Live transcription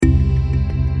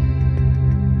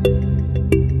Welcome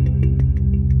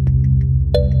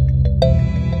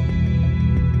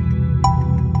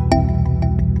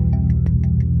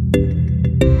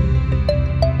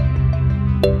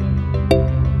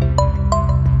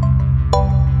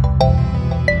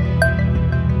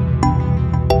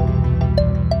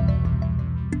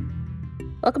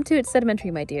to It's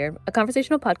Sedimentary, my dear, a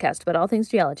conversational podcast about all things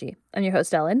geology. I'm your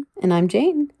host, Ellen. And I'm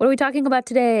Jane. What are we talking about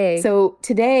today? So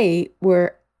today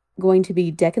we're going to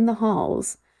be decking the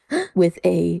halls with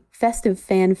a festive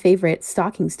fan favorite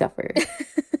stocking stuffer,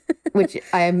 which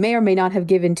I may or may not have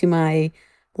given to my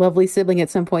lovely sibling at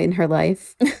some point in her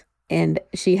life. And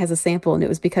she has a sample, and it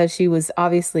was because she was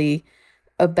obviously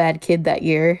a bad kid that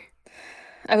year.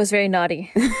 I was very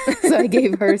naughty. So I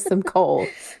gave her some coal.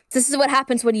 This is what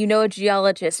happens when you know a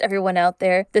geologist. Everyone out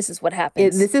there, this is what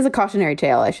happens. This is a cautionary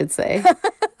tale, I should say.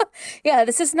 Yeah,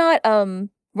 this is not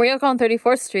Miracle on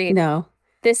 34th Street. No.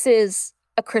 This is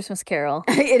a Christmas Carol.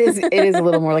 It is a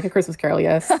little more like a Christmas Carol,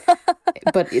 yes.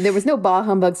 But there was no bah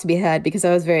humbugs to be had because I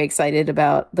was very excited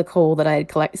about the coal that I had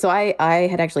collected. So I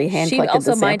had actually hand collected the sample. She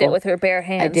also mined it with her bare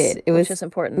hands. I did. It was which is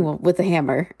important. Well, with a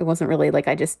hammer. It wasn't really like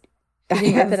I just... Did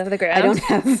you rip it out of the ground? I don't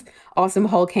have awesome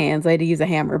Hulk hands. I had to use a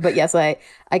hammer. But yes, I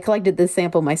collected this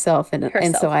sample myself.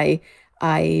 And so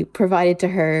I provided to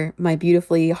her my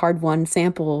beautifully hard-won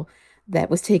sample that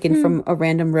was taken from a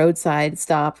random roadside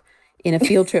stop in a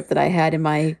field trip that I had in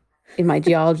my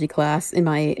geology class.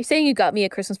 You're saying you got me a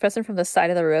Christmas present from the side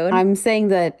of the road? I'm saying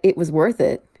that it was worth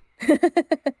it.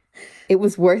 It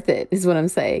was worth it, is what I'm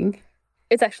saying.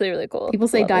 It's actually really cool. People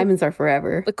say diamonds are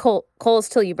forever. But coal is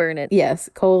till you burn it. Yes,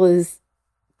 coal is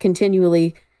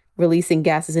continually releasing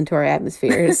gases into our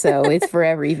atmosphere, so it's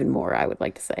forever even more, I would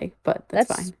like to say. But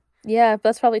that's fine. Yeah,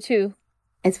 that's probably true.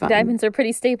 It's fine. Diamonds are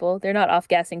pretty stable. They're not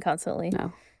off-gassing constantly.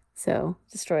 No. So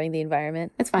destroying the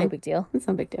environment. It's fine. No big deal. It's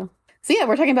no big deal. So yeah,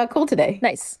 we're talking about coal today.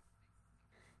 Nice.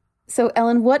 So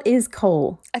Ellen, what is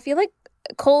coal? I feel like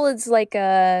coal is like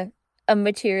a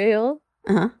material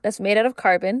that's made out of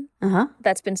carbon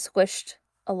that's been squished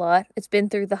a lot. It's been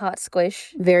through the hot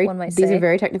squish. These are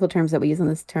very technical terms that we use on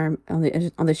this term on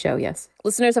the show. Yes,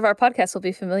 listeners of our podcast will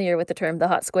be familiar with the term the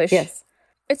hot squish. Yes,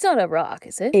 it's not a rock,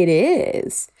 is it? It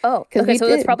is. Oh, okay. So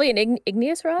it's probably an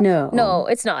igneous rock. No,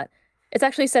 it's not. It's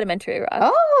actually sedimentary rock.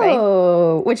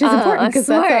 Oh, right? Which is important because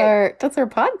that's our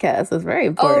podcast. It's very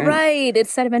important. Oh, right. It's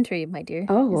sedimentary, my dear.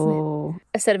 Oh,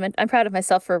 a sediment. I'm proud of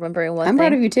myself for remembering one thing. I'm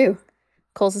proud of you too.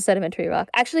 Coal's a sedimentary rock.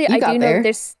 Actually, I do know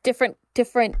there's different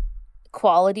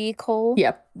quality coal.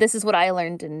 Yep. This is what I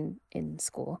learned in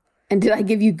school. And did I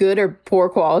give you good or poor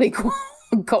quality coal?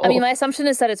 I mean, my assumption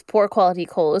is that it's poor quality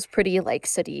coal. It was pretty like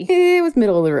sooty. It was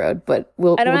middle of the road, but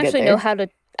I don't actually know how to.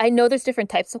 I know there's different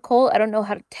types of coal. I don't know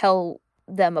how to tell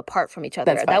them apart from each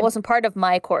other. That wasn't part of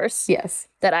my course. Yes.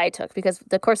 That I took, because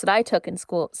the course that I took in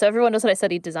school. So everyone knows that I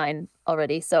studied design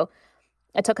already. So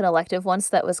I took an elective once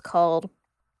that was called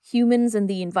Humans and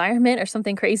the Environment or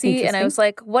something crazy, and I was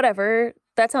like, whatever,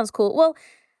 that sounds cool. Well,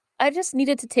 I just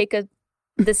needed to take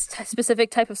this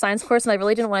specific type of science course, and I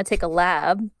really didn't want to take a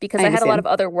lab because I had a lot of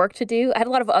other work to do. I had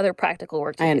a lot of other practical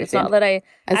work to do. It's not that I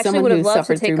actually would have loved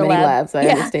to take a lab. I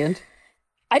understand.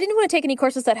 I didn't want to take any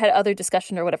courses that had other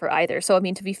discussion or whatever either. So, I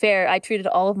mean, to be fair, I treated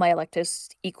all of my electives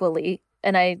equally,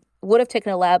 and I would have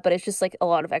taken a lab, but it's just like a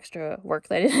lot of extra work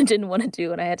that I didn't want to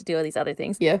do, and I had to do all these other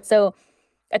things. Yeah. So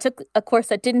I took a course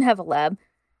that didn't have a lab,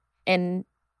 and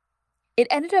it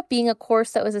ended up being a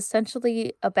course that was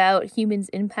essentially about humans'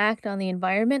 impact on the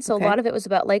environment. So a lot of it was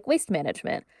about like waste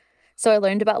management. So I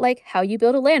learned about like how you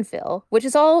build a landfill, which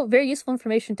is all very useful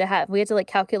information to have. We had to like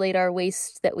calculate our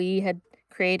waste that we had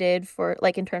created for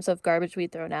like in terms of garbage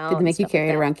we'd thrown out. Did they make you carry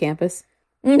it around campus?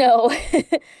 No.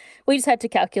 We just had to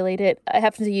calculate it. I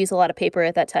happened to use a lot of paper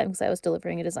at that time because I was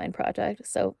delivering a design project.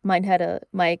 So mine had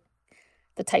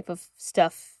the type of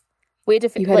stuff we had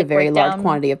to you had a very large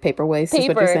quantity of paper waste is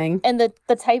what you're saying, and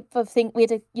the type of thing we had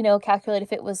to calculate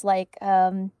if it was like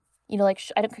like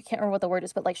I can't remember what the word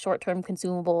is, but like short-term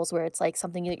consumables where it's like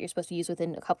something that you're supposed to use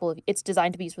within it's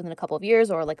designed to be used within a couple of years,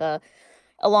 or like a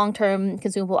long-term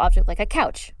consumable object like a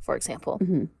couch, for example.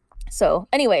 Mm-hmm. So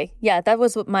anyway, yeah, that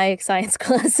was my science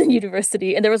class in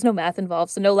university, and there was no math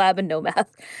involved, so no lab and no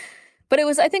math. But I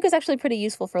think it was actually pretty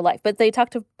useful for life. But they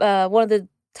talked to one of the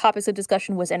topics of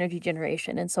discussion was energy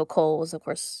generation, and so coal was, of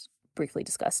course, briefly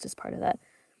discussed as part of that.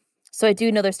 So I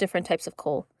do know there's different types of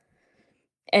coal,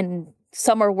 and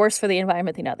some are worse for the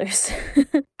environment than others.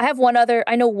 I know one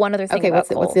other thing about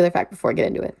coal. What's the other fact before I get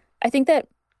into it? I think that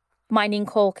mining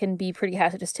coal can be pretty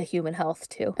hazardous to human health,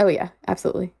 too. Oh, yeah,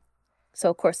 absolutely. So,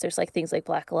 of course, there's like things like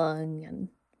black lung and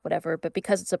whatever, but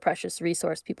because it's a precious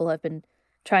resource, people have been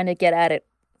trying to get at it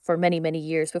for many, many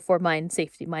years before mining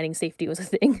safety was a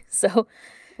thing. So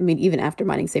I mean, even after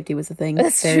mining safety was a thing,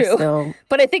 that's there's true. still.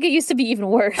 But I think it used to be even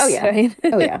worse. Oh yeah, right?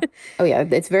 oh yeah, oh yeah.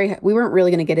 It's very. We weren't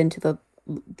really going to get into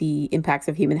the impacts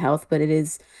of human health, but it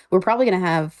is. We're probably going to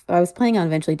have. I was planning on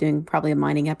eventually doing probably a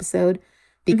mining episode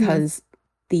because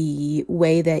the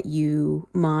way that you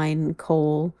mine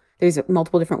coal, there's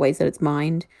multiple different ways that it's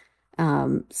mined.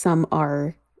 Some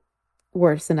are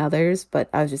worse than others, but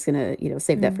I was just gonna,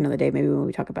 save that for another day. Maybe when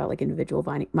we talk about like individual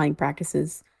mining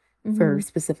practices for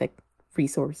specific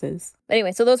resources.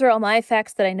 Anyway, so those are all my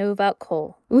facts that I know about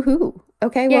coal. Woohoo!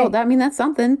 Okay, Yay. well, that's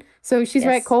something. So she's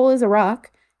right. Yes. Coal is a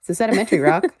rock. It's a sedimentary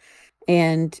rock,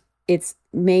 and its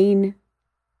main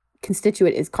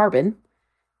constituent is carbon.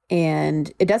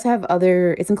 And it does have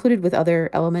it's included with other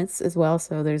elements as well.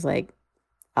 So there's like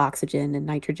oxygen and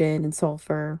nitrogen and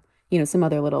sulfur, some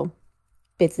other little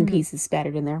bits and pieces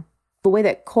spattered in there. The way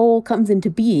that coal comes into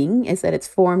being is that it's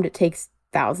formed. It takes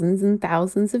thousands and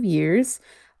thousands of years.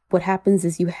 What happens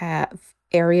is you have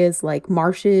areas like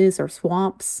marshes or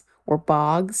swamps or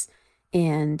bogs,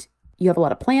 and you have a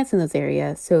lot of plants in those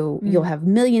areas. So you'll have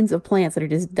millions of plants that are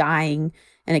just dying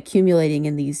and accumulating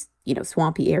in these,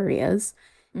 swampy areas.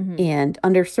 And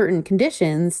under certain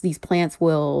conditions, these plants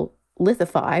will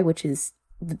lithify,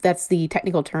 that's the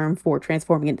technical term for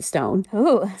transforming into stone.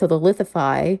 Oh. So they'll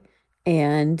lithify,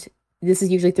 and this is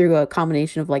usually through a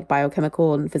combination of like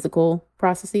biochemical and physical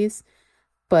processes,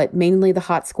 but mainly the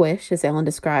hot squish, as Ellen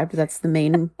described. That's the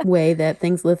main way that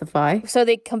things lithify. So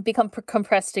they become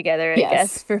compressed together, I Yes.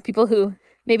 guess, for people who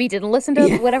maybe didn't listen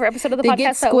to whatever episode of the They podcast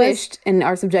get that was. squished and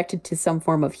are subjected to some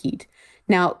form of heat.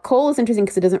 Now, coal is interesting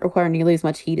because it doesn't require nearly as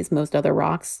much heat as most other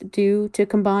rocks do to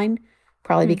combine,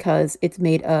 probably because it's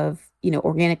made of,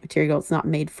 organic material. It's not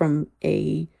made from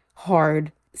a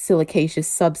hard silicaceous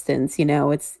substance.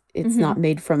 It's not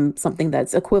made from something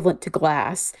that's equivalent to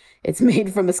glass. It's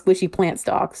made from a squishy plant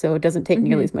stalk, so it doesn't take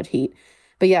nearly as much heat.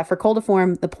 But yeah, for coal to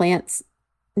form, the plants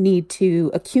need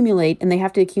to accumulate, and they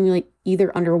have to accumulate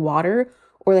either underwater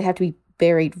or they have to be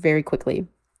buried very quickly.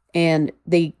 And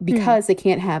because they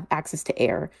can't have access to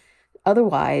air.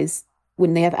 Otherwise,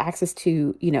 when they have access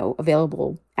to,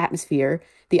 available atmosphere,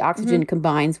 the oxygen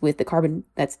combines with the carbon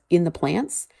that's in the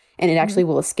plants, and it actually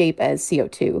will escape as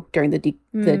CO2 during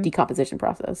the decomposition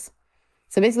process.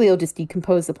 So basically, it'll just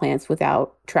decompose the plants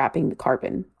without trapping the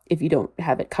carbon if you don't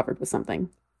have it covered with something.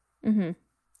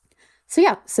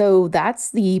 So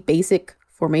that's the basic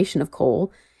formation of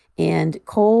coal. And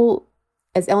coal,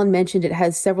 as Ellen mentioned, it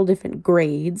has several different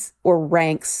grades or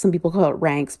ranks. Some people call it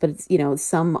ranks, but it's,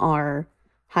 some are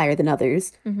higher than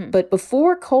others. But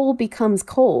before coal becomes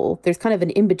coal, there's kind of an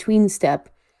in-between step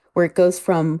where it goes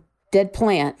from dead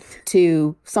plant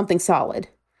to something solid.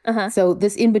 So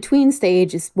this in-between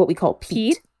stage is what we call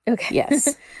peat. Okay.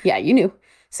 Yes. Yeah, you knew.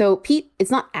 So peat,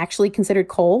 it's not actually considered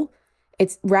coal.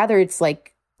 It's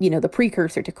like, the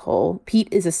precursor to coal. Peat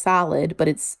is a solid, but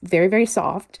it's very, very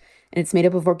soft, and it's made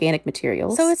up of organic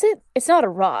materials. So it's not a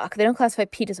rock. They don't classify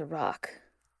peat as a rock.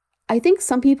 I think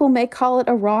some people may call it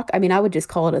a rock. I mean, I would just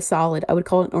call it a solid. I would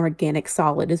call it an organic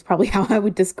solid is probably how I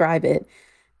would describe it.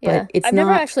 Yeah. But I've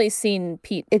never actually seen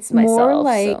peat it's myself. More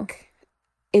like,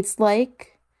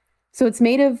 so it's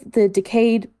made of the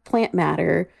decayed plant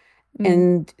matter,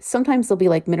 and sometimes there'll be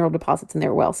like mineral deposits in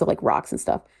there, so like rocks and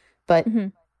stuff. But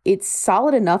it's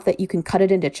solid enough that you can cut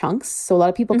it into chunks. So a lot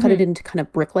of people cut it into kind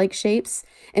of brick-like shapes,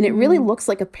 and it really looks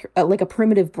like a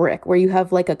primitive brick where you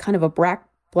have like a kind of a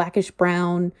blackish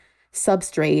brown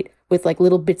substrate with like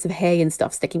little bits of hay and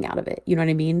stuff sticking out of it. You know what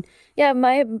I mean? Yeah,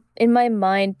 in my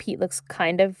mind, peat looks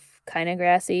kind of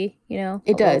grassy.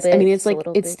 It does. I mean, it's like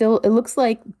it looks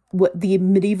like what the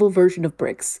medieval version of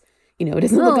bricks. It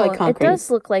doesn't look like concrete. It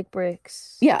does look like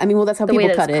bricks. Yeah, I mean, well, that's how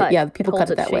people cut it. Yeah, people cut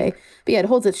it that way. But yeah, it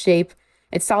holds its shape.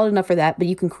 It's solid enough for that, but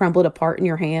you can crumble it apart in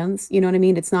your hands. You know what I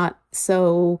mean? It's not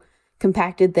so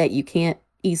compacted that you can't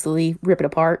easily rip it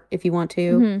apart if you want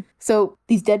to. So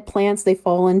these dead plants, they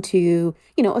fall into,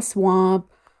 a swamp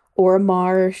or a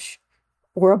marsh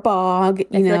or a bog.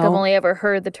 I feel like I've only ever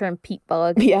heard the term peat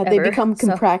bog. Yeah, they become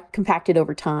compacted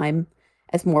over time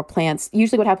as more plants.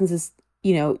 Usually what happens is,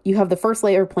 you have the first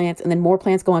layer of plants, and then more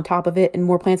plants go on top of it, and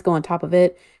more plants go on top of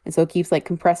it. And so it keeps like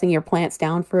compressing your plants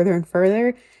down further and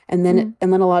further. And then a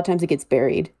lot of times it gets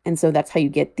buried. And so that's how you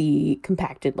get the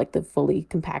compacted, like the fully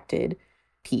compacted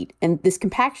peat. And this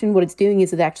compaction, what it's doing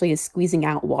is it actually is squeezing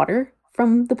out water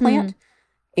from the plant.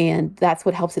 And that's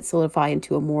what helps it solidify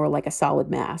into a more like a solid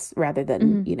mass rather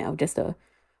than, just a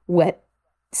wet,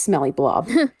 smelly blob.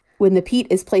 When the peat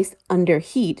is placed under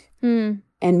heat and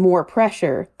more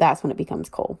pressure, that's when it becomes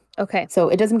coal. Okay. So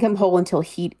it doesn't become coal until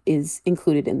heat is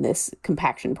included in this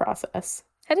compaction process.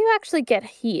 How do you actually get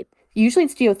heat? Usually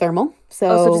it's geothermal. Oh, so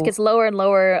it just So gets lower and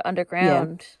lower yeah,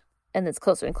 underground, and it's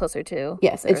closer and closer to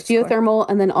yes, the it's Earth's core. geothermal,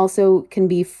 and then also can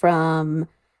be from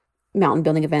mountain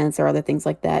building events or other things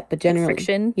like that. But Like generally,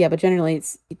 friction. yeah, but generally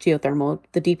it's geothermal.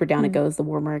 The deeper down it Mm. goes, the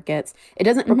warmer it gets. It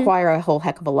doesn't Mm-hmm. require a whole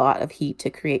heck of a lot of heat to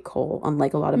create coal,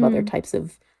 unlike a lot of other Mm. types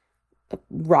of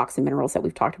rocks and minerals that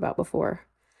we've talked about before.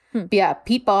 Hmm. But yeah,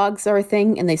 peat bogs are a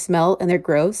thing and they smell and they're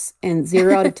gross. And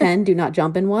 0 out of 10, do not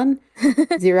jump in one.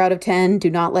 0 out of 10, do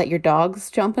not let your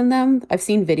dogs jump in them. I've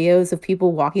seen videos of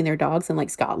people walking their dogs in like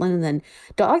Scotland, and then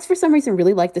dogs for some reason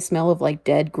really like the smell of like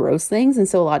dead, gross things. And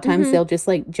so a lot of times Mm-hmm. they'll just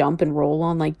like jump and roll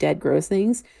on like dead, gross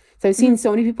things. So I've Mm-hmm. seen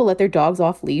so many people let their dogs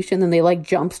off leash and then they like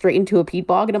jump straight into a peat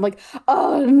bog. And I'm like,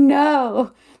 oh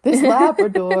no, this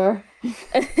Labrador.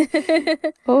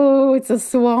 Oh, it's a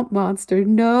swamp monster.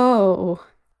 No.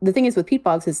 The thing is with peat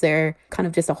bogs is they're kind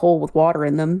of just a hole with water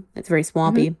in them. It's very Mm-hmm.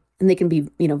 swampy and they can be,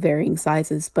 varying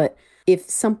sizes. But if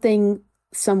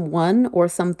someone or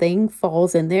something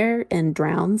falls in there and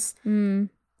drowns, Mm.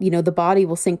 the body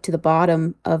will sink to the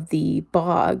bottom of the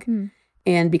bog. Mm.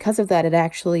 And because of that, it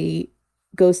actually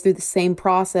goes through the same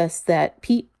process that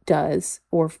peat does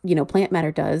or, plant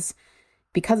matter does.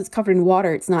 Because it's covered in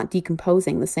water, it's not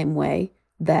decomposing the same way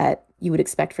that you would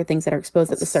expect for things that are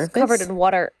exposed at the It's surface. covered in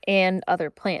water and other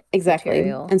plant Exactly.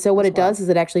 material And so what as it well. does is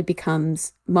it actually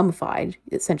becomes mummified,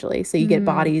 essentially. So you get Mm.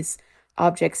 bodies,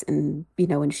 objects, and,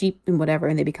 and sheep and whatever,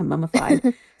 and they become mummified.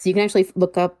 So you can actually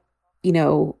look up,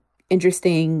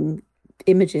 interesting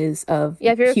images of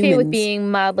Yeah, if you're okay with humans,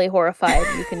 being mildly horrified,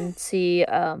 you can see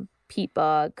peat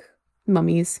bog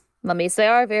mummies. mummies. They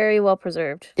are very well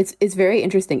preserved. It's very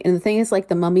interesting. And the thing is, like,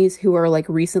 the mummies who are like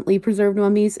recently preserved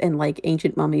mummies and like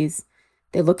ancient mummies,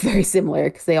 they look very similar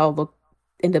because they all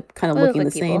end up kind of They look looking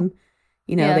like the people. same.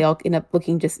 They Yeah. all end up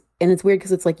looking just, and it's weird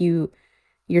because it's like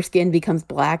your skin becomes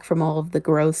black from all of the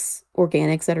gross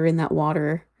organics that are in that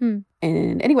water. Hmm.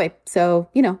 And anyway, so,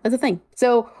 that's a thing.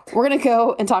 So we're going to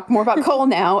go and talk more about coal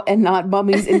now and not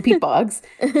mummies and peat bogs.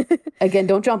 Again,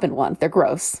 don't jump in one. They're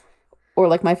gross. Or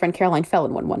like my friend Caroline fell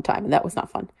in one time, and that was not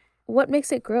fun. What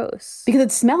makes it gross? Because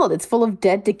it smelled. It's full of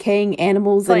dead, decaying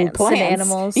animals and Plants and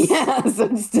plants. animals. Yeah, so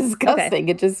it's disgusting.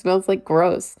 It just smells like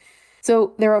gross.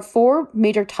 So there are 4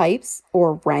 major types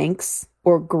or ranks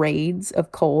or grades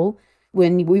of coal.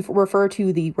 When we refer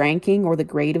to the ranking or the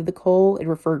grade of the coal, it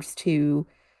refers to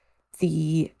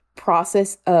the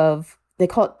process of, they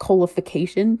call it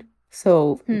coalification.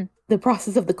 So Hmm. the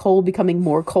process of the coal becoming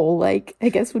more coal-like, I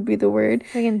guess would be the word.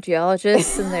 Friggin'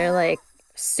 geologists and they're like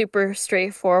super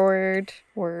straightforward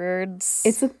words.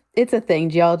 It's a thing.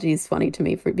 Geology is funny to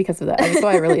me because of that. That's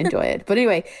why I really enjoy it. But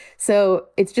anyway, so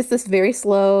it's just this very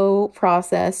slow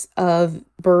process of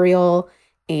burial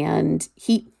and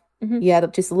heat. Mhm. You add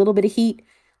up just a little bit of heat,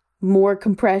 more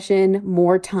compression,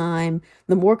 more time.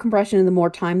 The more compression and the more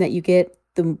time that you get,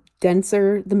 the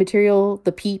denser the material,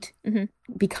 the peat Mhm.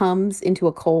 becomes into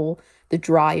a coal, the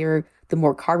drier, the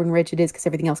more carbon rich it is because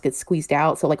everything else gets squeezed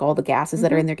out. So like all the gases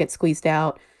that are Mhm. in there get squeezed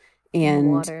out. And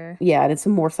And water. yeah, and it's a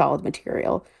more solid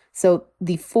material. So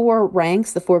the 4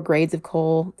 ranks, the 4 grades of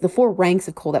coal, the 4 ranks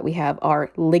of coal that we have are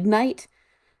lignite,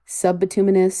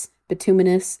 subbituminous,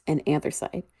 bituminous, and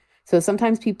anthracite. So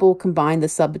sometimes people combine the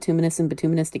subbituminous and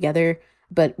bituminous together,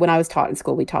 but when I was taught in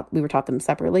school, we were taught them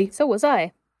separately. So was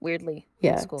I, weirdly, in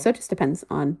Yeah, school. so it just depends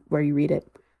on where you read it,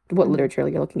 what Mhm. literature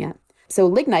you're looking at. So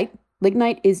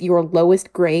lignite is your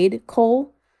lowest grade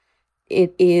coal.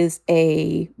 It is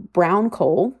a brown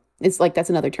coal. It's like, that's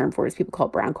another term for it, is people call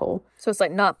it brown coal. So it's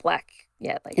like not black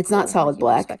yet, like It's not coal, solid like you would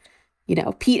black. expect.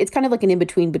 Peat, it's kind of like an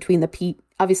in-between between the peat.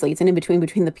 Obviously, it's an in-between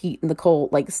between the peat and the coal,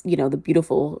 like, the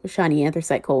beautiful shiny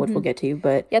anthracite coal, which we'll Mhm. get to.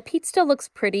 But Yeah, peat still looks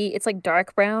pretty. It's like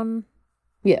dark brown,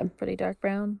 yeah, pretty dark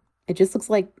brown. it just looks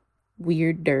like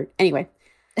weird dirt. Anyway,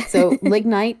 so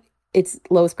lignite, it's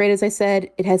lowest grade, as I said.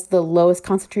 It has the lowest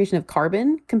concentration of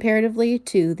carbon comparatively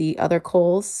to the other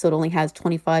coals. So it only has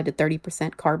 25 to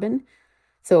 30% carbon.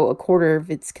 So a quarter of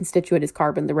its constituent is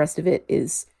carbon. The rest of it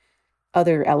is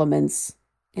other elements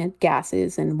and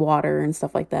gases and water and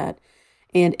stuff like that.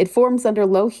 And it forms under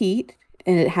low heat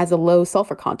and it has a low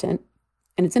sulfur content.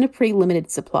 And it's in a pretty limited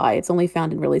supply. It's only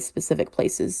found in really specific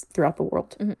places throughout the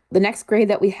world. Mhm. The next grade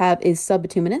that we have is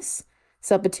subbituminous.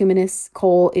 Subbituminous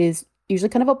coal is usually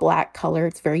kind of a black color.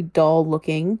 It's very dull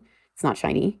looking. It's not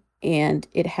shiny. And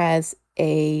it has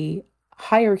a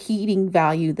higher heating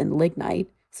value than lignite.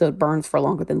 So it burns for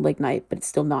longer than lignite, but it's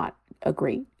still not a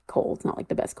great coal. It's not like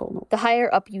the best coal in the world. The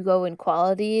higher up you go in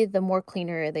quality, the more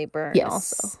cleaner they burn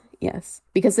also. Yes.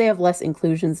 Because they have less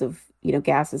inclusions of,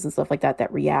 gases and stuff like that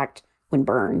that react when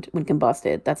burned, when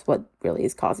combusted. That's what really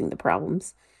is causing the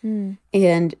problems. Mm.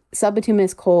 And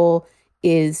subbituminous coal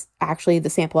is actually the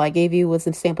sample I gave you was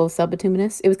a sample of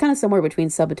subbituminous. It was kind of somewhere between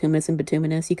subbituminous and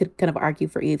bituminous. You could kind of argue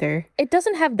for either. It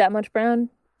doesn't have that much brown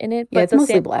in it, Yeah, but it's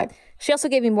mostly black. she also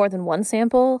gave me more than one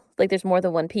sample. Like there's more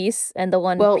than one piece, and the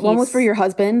one Well, piece one was for your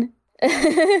husband.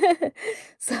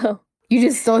 So You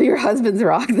just stole your husband's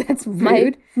rock. That's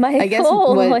rude. my I guess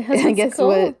coal, what my I husband's guess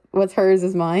coal. what's hers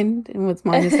is mine, and what's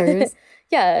mine is hers.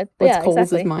 Yeah, What's yeah, Cole's is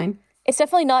exactly. mine. It's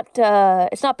definitely not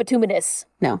it's not bituminous,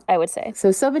 No. I would say. So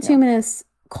subbituminous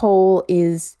coal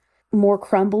is more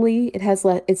crumbly. It has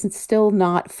it's still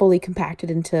not fully compacted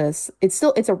into it's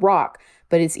a rock,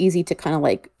 but it's easy to kind of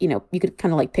like, you could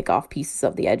kind of like pick off pieces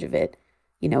of the edge of it.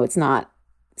 It's not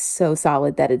so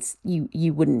solid that it's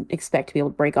you wouldn't expect to be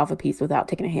able to break off a piece without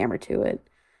taking a hammer to it.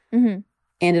 Mm-hmm.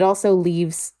 And it also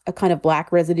leaves a kind of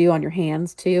black residue on your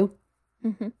hands too.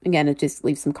 Mm-hmm. Again, it just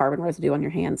leaves some carbon residue on your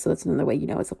hands, so that's another way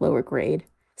it's a lower grade.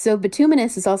 So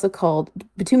bituminous is also called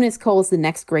bituminous coal is the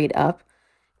next grade up,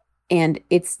 and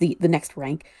it's the next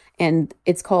rank, and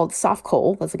it's called soft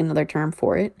coal. That's like another term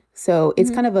for it. So it's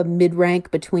kind of a mid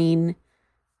rank between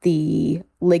the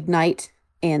lignite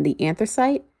and the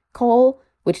anthracite coal,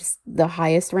 which is the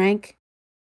highest rank.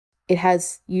 It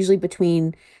has usually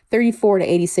between 34 to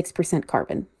 86%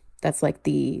 carbon. That's like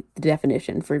the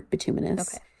definition for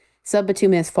bituminous. Okay.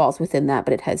 Subbituminous falls within that,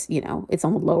 but it has, it's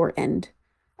on the lower end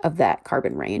of that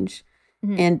carbon range.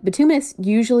 Mhm. And bituminous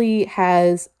usually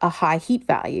has a high heat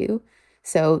value.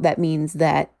 So that means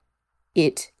that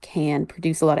it can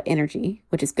produce a lot of energy,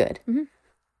 which is good. Mhm.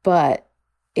 But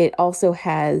it also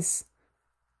has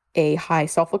a high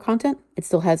sulfur content. It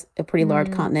still has a pretty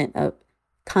large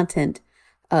content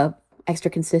of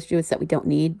extra constituents that we don't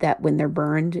need, that when they're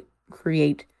burned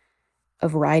create a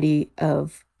variety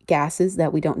of gases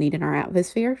that we don't need in our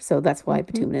atmosphere. So that's why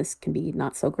bituminous can be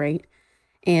not so great.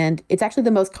 And it's actually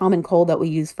the most common coal that we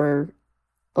use for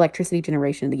electricity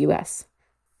generation in the US.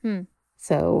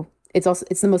 So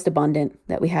it's the most abundant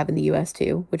that we have in the US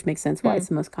too, which makes sense why it's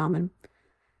the most common.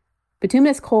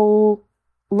 Bituminous coal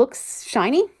looks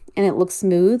shiny and it looks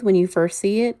smooth when you first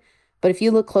see it. But if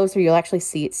you look closer, you'll actually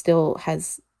see it still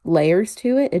has layers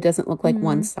to it. It doesn't look like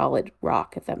one solid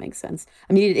rock, if that makes sense.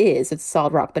 I mean, it's a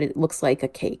solid rock, but it looks like a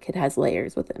cake. It has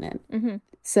layers within it. Mm-hmm.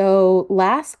 So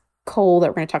last coal that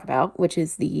we're going to talk about, which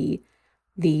is the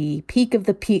peak of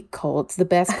the peak coal. It's the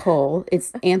best coal.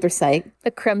 It's anthracite. The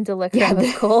creme de la creme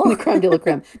of coal. The creme de la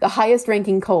creme. The highest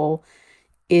ranking coal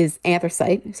is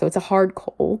anthracite. So it's a hard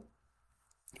coal.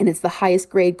 And it's the highest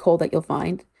grade coal that you'll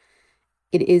find.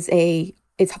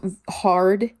 It's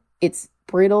hard, it's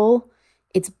brittle,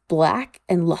 it's black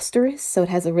and lustrous, so it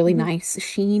has a really nice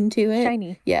sheen to it.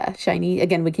 Shiny. Yeah, shiny.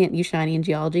 Again, we can't use shiny in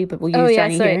geology, but we'll use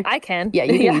shiny here. I can. Yeah,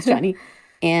 you can use shiny.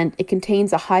 And it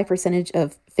contains a high percentage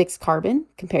of fixed carbon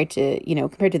compared to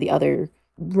the other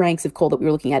ranks of coal that we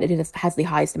were looking at. It has the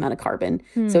highest amount of carbon.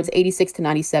 So it's 86 to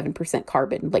 97%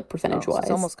 carbon, like percentage-wise. So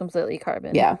it's almost completely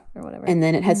carbon. Yeah. Or whatever. And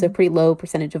then it has a pretty low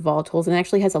percentage of volatiles, and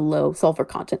actually has a low sulfur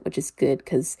content, which is good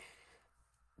because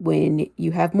when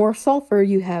you have more sulfur,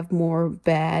 you have more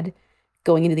bad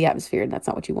going into the atmosphere, and that's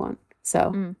not what you want.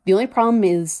 So the only problem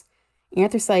is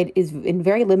anthracite is in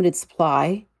very limited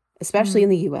supply, especially in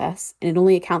the US, and it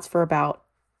only accounts for about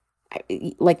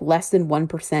like less than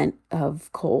 1%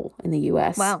 of coal in the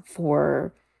US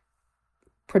for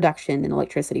production and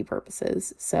electricity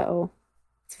purposes. So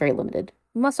it's very limited.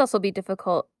 It must also be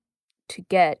difficult to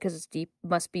get because it's deep.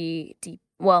 Must be deep.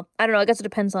 Well, I don't know. I guess it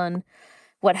depends on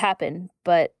what happened,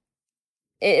 but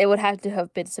it would have to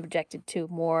have been subjected to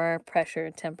more pressure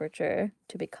and temperature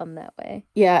to become that way.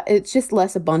 Yeah, it's just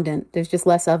less abundant. There's just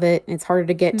less of it. It's harder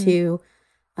to get to.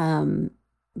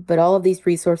 But all of these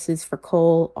resources for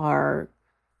coal are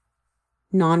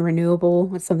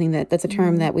non-renewable. It's something that's a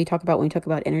term that we talk about when we talk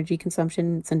about energy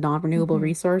consumption. It's a non-renewable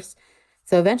resource.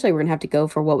 So eventually we're going to have to go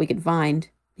for what we can find,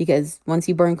 because once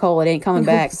you burn coal, it ain't coming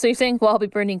back. So you're saying, well, I'll be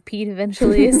burning peat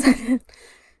eventually?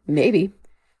 Maybe.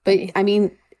 But I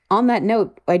mean, on that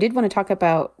note, I did want to talk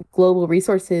about global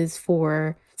resources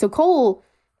so coal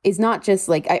is not just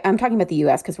like, I'm talking about the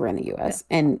US because we're in the US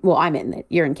and well, I'm in it.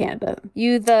 You're in Canada.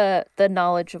 You, the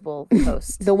knowledgeable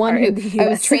host. The one who I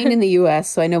was trained in the US,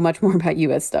 so I know much more about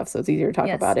US stuff. So it's easier to talk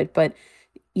about it. But,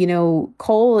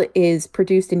 coal is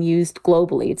produced and used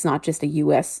globally. It's not just a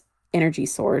US energy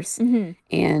source.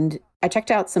 And I tried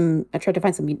to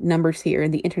find some numbers here.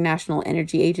 And the International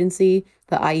Energy Agency,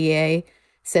 the IEA,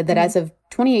 said that as of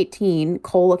 2018,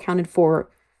 coal accounted for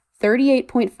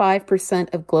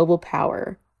 38.5% of global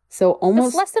power. So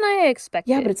almost... That's less than I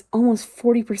expected. Yeah, but it's almost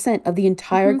 40% of the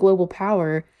entire global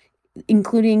power,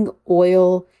 including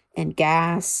oil and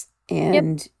gas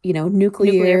and, Nuclear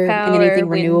nuclear and power, anything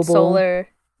wind, renewable. solar.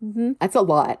 Hmm. That's a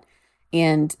lot.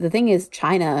 And the thing is,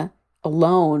 China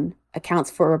alone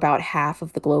accounts for about half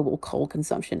of the global coal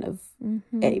consumption of Hmm.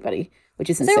 anybody, which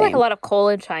is Is there like a insane. lot of coal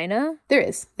in China?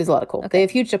 There's a lot of coal. They Okay.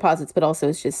 have huge deposits, but also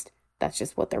that's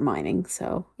just what they're mining,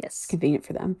 so it's Yes. convenient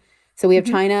for them. So we have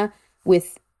Hmm. China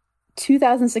with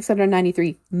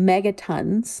 2,693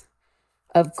 megatons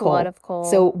of It's a lot coal. of coal.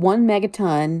 So 1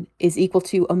 megaton is equal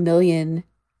to a million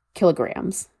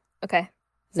kilograms. Okay.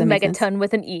 Does A that make sense? megaton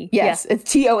with an E. Yeah. Yes,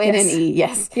 it's Tonne. Yes.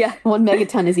 Yes, Yeah. 1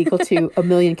 megaton is equal to a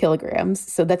million kilograms.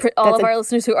 So All that's of a our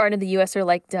listeners who aren't in the US are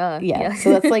like, duh. yeah. Yeah. So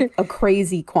that's like a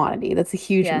crazy quantity. That's a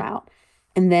huge Yeah. amount.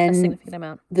 And A then significant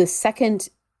amount. the second,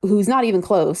 who's not even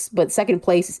close, but second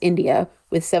place is India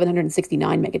with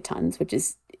 769 megatons, which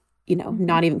is, Hmm.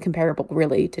 not even comparable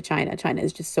really to China. China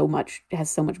is just has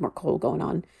so much more coal going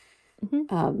on. Hmm.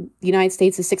 The United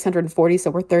States is 640, so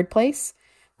we're third place.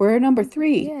 We're number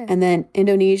three. Yeah. And then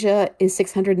Indonesia is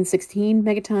 616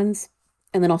 megatons.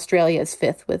 And then Australia is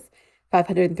fifth with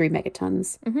 503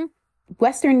 megatons. Hmm.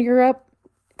 Western Europe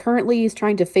currently is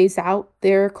trying to phase out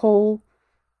their coal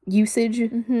usage,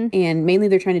 Hmm. and mainly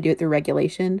they're trying to do it through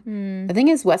regulation. Mm. The thing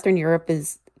is, Western Europe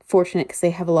is fortunate because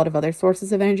they have a lot of other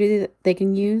sources of energy that they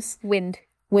can use. Wind.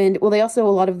 Wind, well, they also, a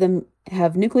lot of them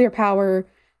have nuclear power.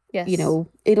 Yes.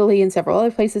 Italy and several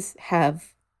other places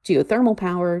have geothermal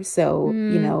power. So,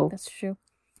 That's true.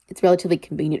 it's relatively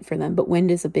convenient for them. But wind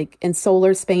is and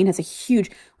solar. Spain has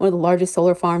one of the largest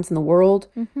solar farms in the world.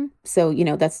 Hmm. So,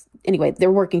 anyway,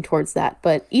 they're working towards that.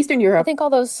 But Eastern I Europe, think all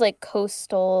those like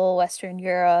coastal Western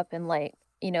Europe and like,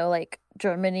 like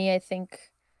Germany, I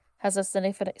think has a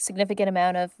significant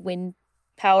amount of wind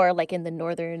power, like in the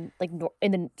northern, like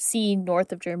in the sea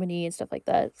north of Germany and stuff like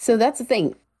that. so that's the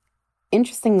thing.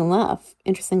 Interestingly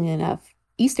enough,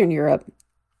 Eastern Europe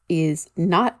is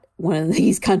not one of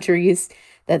these countries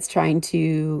that's trying to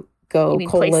You go mean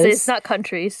places, coalless. not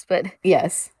countries, but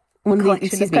Yes. One of collection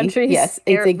excuse of me. countries, Yes,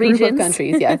 it's a group of regions.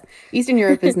 countries. Yes. Eastern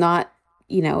Europe is not,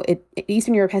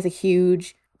 Eastern Europe has a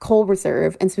huge coal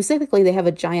reserve, and specifically they have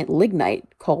a giant lignite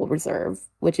coal reserve,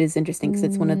 which is interesting because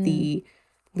it's one of the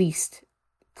least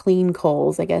clean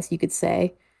coals, I guess you could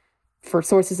say, for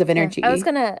sources of Yeah. energy. I was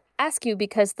gonna ask you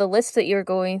because the list that you're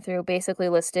going through basically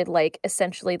listed like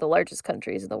essentially the largest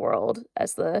countries in the world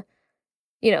as the,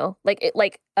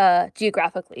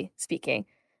 geographically speaking.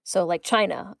 So like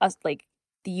China, like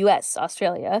the US,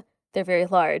 Australia, they're very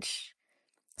large.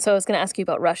 So I was gonna ask you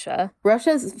about Russia.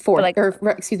 Russia's fourth, like-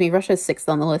 Russia's sixth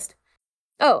on the list.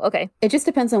 Oh, okay. It just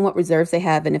depends on what reserves they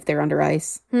have and if they're under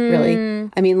ice, really. Hmm.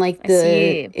 I mean, like I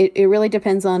see. it really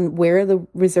depends on where the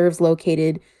reserve's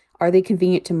located. Are they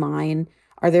convenient to mine?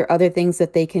 Are there other things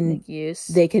that Like use.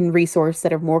 they can resource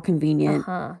that are more convenient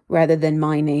Uh-huh. rather than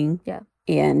mining? Yeah.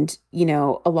 And,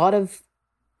 a lot of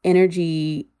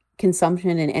energy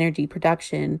consumption and energy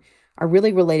production are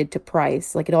really related to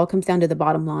price. Like it all comes down to the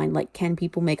bottom line. Like, can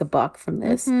people make a buck from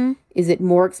this? Mhm. Is it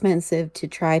more expensive to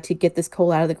try to get this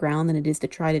coal out of the ground than it is to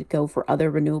try to go for other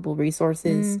renewable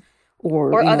resources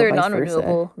or, Or other vice versa?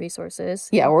 non-renewable resources.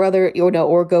 Yeah,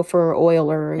 or go for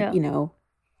oil or, Yeah.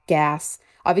 gas.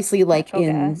 Obviously, like Natural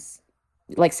in gas,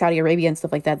 like Saudi Arabia and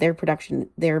stuff like that,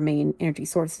 their main energy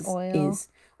sources Oil. is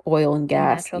oil and and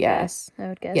gas. natural Yeah. gas, I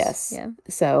would guess. Yes. Yeah.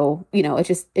 So,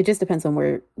 it just depends on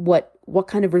what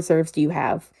kind of reserves do you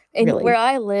have, And really? where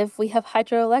I live, we have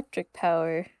hydroelectric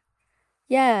power.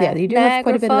 Yeah. Yeah, you do have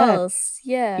quite a Niagara bit of that. Falls.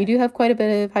 Yeah. You do have quite a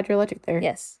bit of hydroelectric there.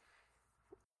 Yes.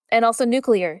 And also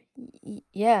nuclear.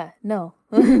 Yeah. No.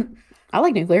 I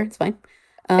like nuclear. It's fine.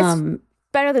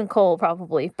 Better than coal,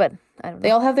 probably, but I don't know.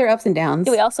 They all have their ups and downs.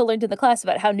 We also learned in the class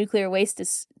about how nuclear waste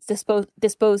is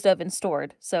disposed of and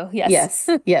stored. So yes.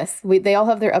 Yes. They all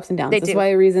have their ups and downs. They That's do. why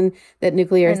a reason that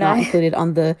nuclear is And not I- included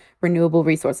on the renewable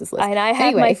resources list. And I have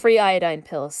Anyway. my free iodine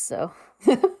pills. So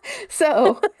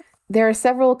So there are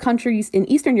several countries in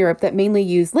Eastern Europe that mainly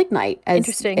use lignite as,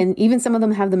 Interesting. and even some of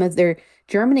them have them as their.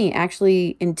 Germany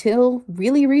actually, until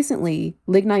really recently,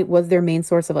 lignite was their main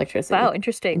source of electricity. wow,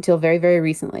 interesting. Until very, very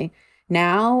recently.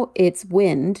 Now it's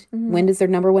wind. Mhm. Wind is their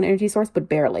number one energy source, but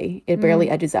barely. It barely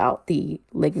edges out the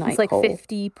lignite It's like coal.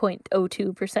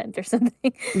 50.02% or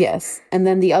something. Yes, and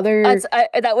then the other.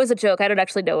 That was a joke. I don't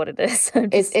actually know what it is. I'm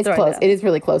It's just throwing close. out. It is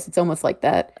really close. It's almost like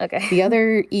that. Okay. The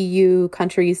other EU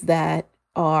countries that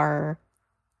are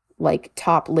like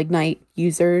top lignite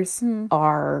users Hmm.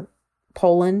 are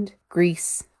Poland,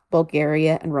 Greece,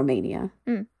 Bulgaria, and Romania.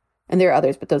 Hmm. And there are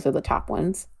others, but those are the top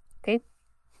ones. Okay.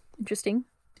 Interesting.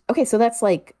 Okay, so that's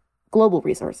like global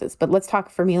resources. But let's talk,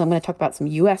 for me, I'm going to talk about some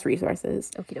US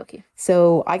resources. Okie dokie.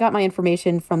 So I got my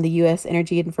information from the US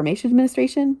Energy Information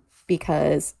Administration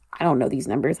because I don't know these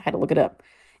numbers. I had to look it up.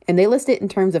 And they list it in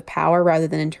terms of power rather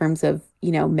than in terms of,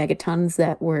 megatons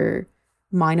that were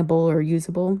mineable or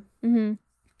usable. Mm-hmm.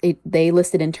 They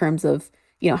list it in terms of,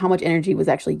 how much energy was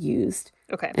actually used.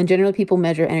 Okay. And generally people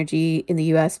measure energy in the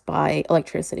US by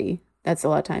electricity. That's a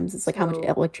lot of times. It's like how much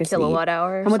electricity, kilowatt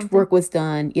hour, how much work was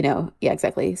done, Yeah,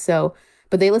 exactly. So,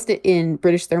 but they list it in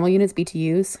British thermal units,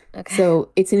 BTUs. Okay.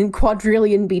 So it's in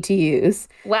quadrillion BTUs.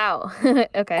 Wow.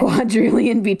 Okay.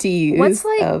 Quadrillion BTUs. What's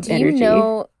like? Of Do energy. you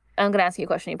know? I'm gonna ask you a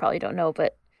question you probably don't know,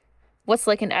 but what's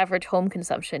like an average home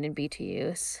consumption in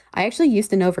BTUs? I actually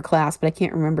used to know for class, but I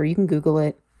can't remember. You can Google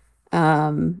it.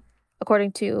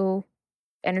 According to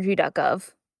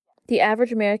energy.gov, the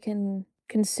average American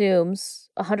consumes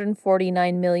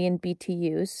 149 million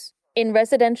BTUs in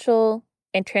residential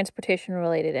and transportation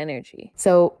related energy.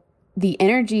 So the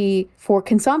energy for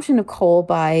consumption of coal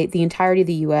by the entirety of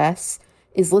the US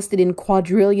is listed in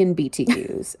quadrillion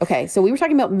BTUs. Okay, so we were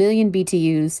talking about million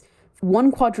BTUs.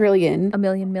 1 quadrillion. A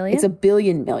million million? It's a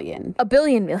billion million. A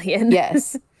billion million.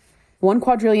 Yes. 1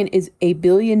 quadrillion is a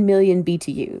billion million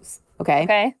BTUs. Okay?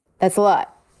 Okay. That's a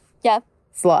lot. Yeah.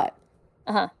 It's a lot.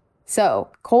 Uh-huh. So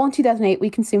coal in 2008, we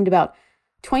consumed about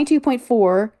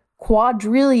 22.4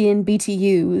 quadrillion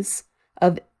BTUs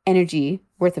of energy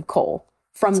worth of coal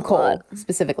from That's a coal lot.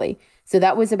 specifically. So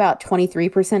that was about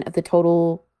 23% of the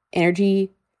total energy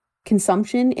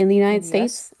consumption in the United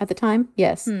States at the time.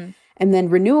 Yes. And then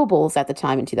renewables at the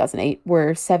time in 2008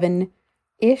 were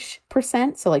 7-ish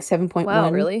percent. So like 7.1.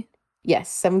 Wow, really? Yes,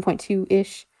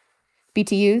 7.2-ish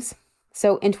BTUs.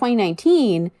 So in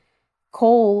 2019,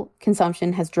 coal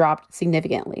consumption has dropped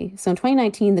significantly. So in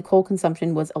 2019, the coal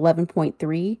consumption was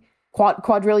 11.3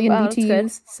 quadrillion BTUs. That's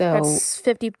good. So that's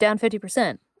down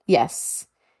 50%. Yes.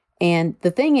 And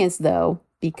the thing is, though,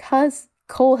 because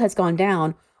coal has gone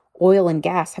down, oil and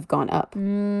gas have gone up.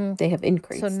 They have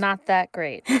increased. So not that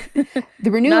great. The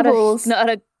renewables... Not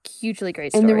a hugely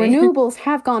great story. And the renewables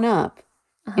have gone up.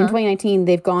 In 2019,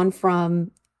 they've gone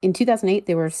from... In 2008,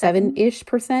 they were 7-ish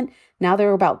percent. Now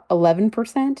they're about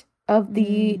 11% of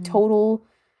the total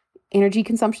energy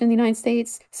consumption in the United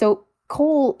States. So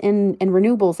coal and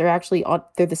renewables are actually...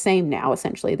 They're the same now,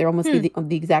 essentially. They're almost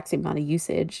the exact same amount of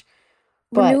usage.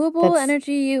 But renewable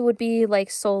energy would be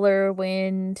like solar,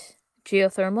 wind,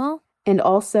 geothermal. And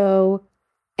also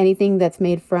anything that's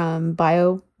made from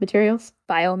biomaterials.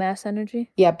 Biomass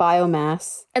energy? Yeah,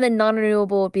 biomass. And then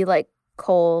non-renewable would be like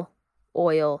coal,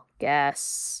 oil,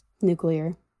 gas.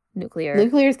 Nuclear.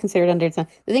 Nuclear is considered under its own.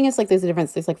 The thing is, like, there's a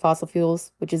difference. There's like fossil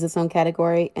fuels, which is its own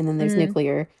category, and then there's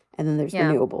nuclear, and then there's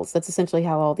renewables. That's essentially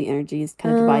how all the energy is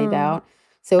kind of divided out.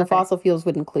 So fossil fuels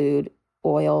would include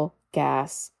oil,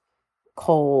 gas,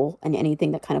 coal, and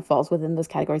anything that kind of falls within those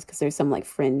categories, because there's some like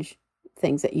fringe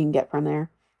things that you can get from there.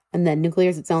 And then nuclear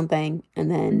is its own thing, and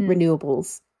then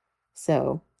renewables.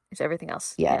 So there's everything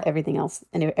else. Yeah, everything else,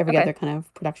 and every other kind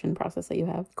of production process that you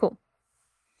have. Cool.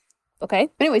 Okay.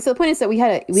 But anyway, so the point is that we had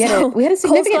a significant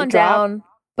coal's gone drop, down,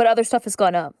 but other stuff has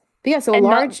gone up. But yeah, so a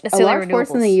large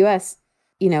portion in the U.S.,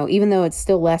 even though it's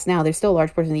still less now, there's still a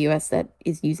large portion in the U.S. that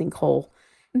is using coal.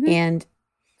 And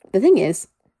the thing is,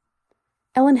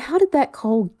 Ellen, how did that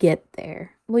coal get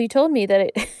there? Well, you told me that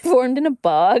it formed in a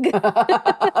bog and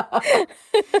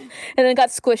then got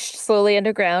squished slowly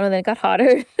underground and then it got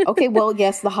hotter. Okay, well,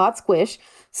 yes, the hot squish.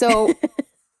 So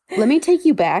let me take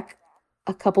you back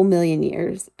a couple million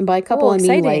years. And by a couple, I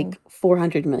mean like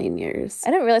 400 million years.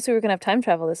 I didn't realize we were going to have time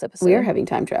travel this episode. We are having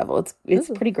time travel. It's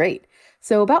pretty great.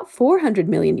 So about 400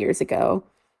 million years ago,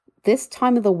 this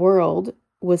time of the world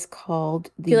was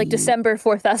called the... like December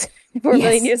 4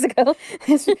 million years ago.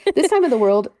 This time of the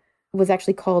world was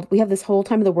actually called... We have this whole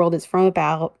time of the world is from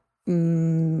about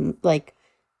like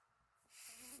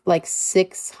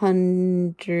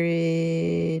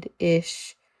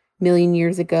 600-ish million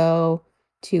years ago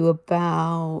to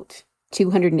about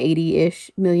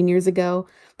 280-ish million years ago.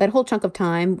 That whole chunk of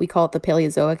time, we call it the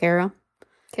Paleozoic era.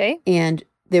 Okay. And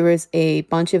there was a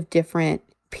bunch of different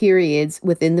periods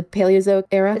within the Paleozoic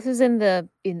era. This is in the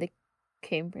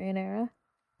Cambrian era?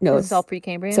 No, it's all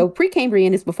Precambrian? So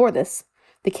Precambrian is before this.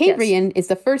 The Cambrian is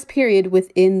the first period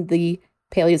within the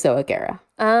Paleozoic era.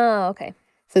 Oh, okay.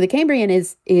 So the Cambrian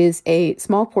is a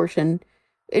small portion.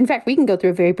 In fact, we can go through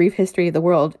a very brief history of the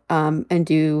world and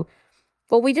do...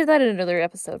 Well, we did that in another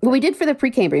episode. Well, we did for the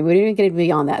Precambrian. We didn't get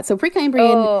beyond that. So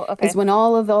Precambrian is when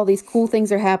all these cool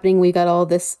things are happening. We got all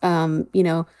this, land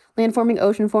forming,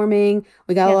 ocean forming.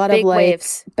 We got a lot of like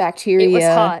waves. Bacteria. It was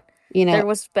hot. There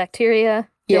was bacteria.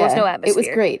 There was no atmosphere. It was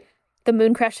great. The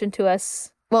moon crashed into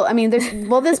us. Well, I mean,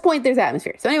 at this point, there's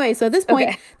atmosphere. So anyway, at this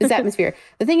point, there's atmosphere.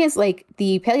 The thing is, like,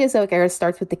 the Paleozoic era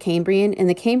starts with the Cambrian, and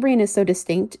the Cambrian is so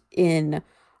distinct in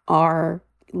our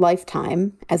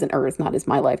lifetime as an Earth, not as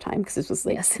my lifetime, because this was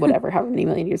like Yes. whatever, however many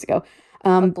million years ago.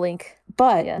 A blink.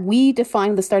 But Yeah. we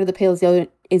define the start of the Paleozoic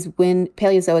is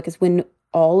when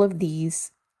all of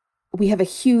these, we have a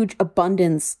huge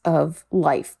abundance of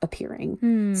life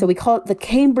appearing. So we call it the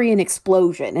Cambrian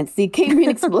explosion. It's the Cambrian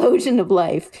explosion of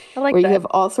life, I like where that. you have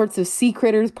all sorts of sea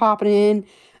critters popping in,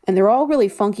 and they're all really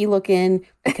funky looking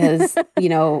because,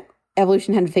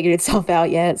 evolution hadn't figured itself out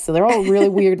yet. So they're all really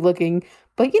weird looking.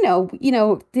 But,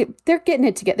 they're getting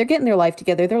it together. They're getting their life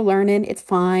together. They're learning. It's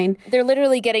fine. They're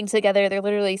literally getting together. They're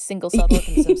literally single-celled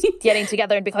organisms getting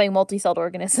together and becoming multi-celled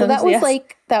organisms. So that was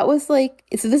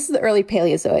yes. so this is the early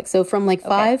Paleozoic. So from like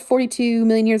 542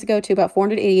 million years ago to about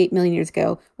 488 million years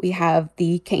ago, we have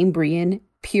the Cambrian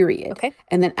period. Okay.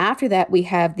 And then after that, we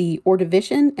have the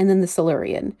Ordovician and then the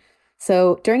Silurian.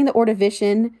 So during the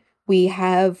Ordovician, we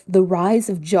have the rise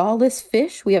of jawless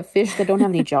fish. We have fish that don't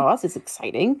have any jaws. It's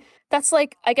exciting. That's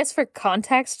like, I guess for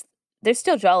context, there's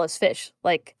still jawless fish,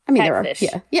 like There are,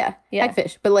 hagfish. yeah,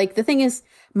 hagfish. But like the thing is,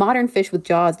 modern fish with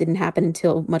jaws didn't happen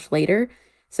until much later.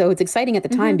 So it's exciting at the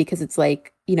time because it's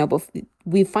like,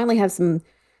 we finally have some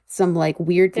like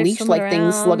weird They're leech-like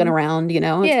things slugging around,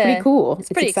 It's pretty cool. It's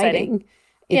pretty exciting.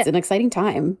 It's an exciting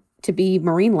time to be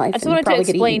marine life. I just and wanted to probably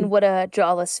get explain eaten. what a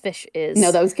jawless fish is.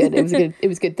 No, that was good. It was good. It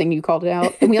was a good thing you called it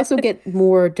out. And we also get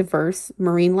more diverse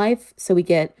marine life. So we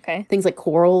get things like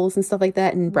corals and stuff like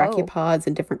that, and brachiopods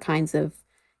and different kinds of,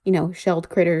 shelled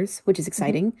critters, which is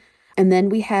exciting. And then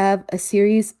we have a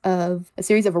series of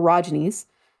orogenies.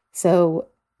 So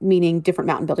meaning different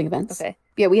mountain building events. Okay.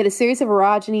 Yeah, we had a series of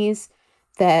orogenies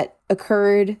that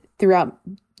occurred throughout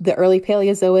the early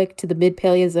Paleozoic to the mid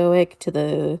Paleozoic to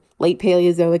the late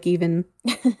Paleozoic even.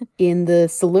 In the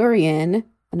Silurian,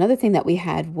 another thing that we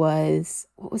had was,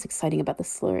 what was exciting about the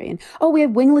Silurian? Oh, we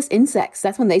had wingless insects.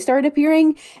 That's when they started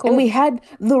appearing. Cool. And we had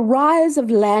the rise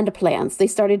of land plants. They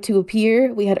started to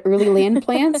appear. We had early land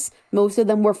plants. Most of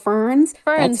them were ferns.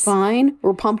 That's fine.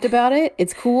 We're pumped about it.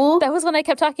 It's cool. That was when I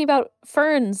kept talking about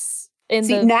ferns.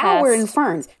 Now we're in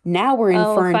ferns. Now we're in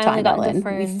fern time,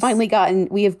 Ellen.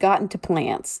 We have gotten to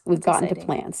plants. We've gotten to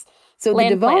plants. So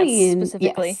land the Devonian, plants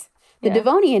specifically. Yes. The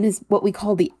Devonian is what we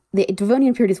call the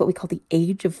Devonian period is what we call the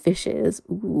age of fishes.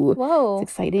 Ooh, whoa, it's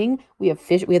exciting. We have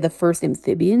fish. We have the first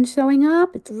amphibians showing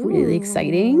up. It's really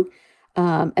exciting.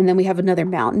 And then we have another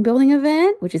mountain building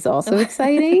event, which is also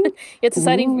exciting. It's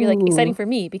exciting for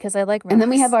me because I like rocks. And then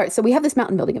we have this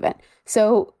mountain building event.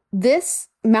 So this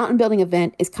mountain building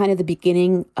event is kind of the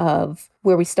beginning of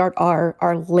where we start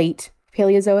our late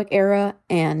Paleozoic era,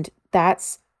 and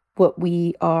that's what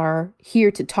we are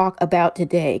here to talk about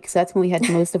today, because that's when we had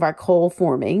most of our coal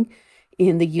forming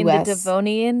in the U.S. In the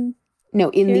Devonian? No,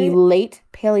 in the late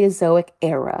Paleozoic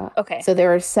era. Okay. So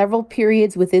there are several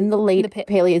periods within the late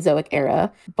Paleozoic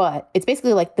era, but it's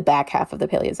basically like the back half of the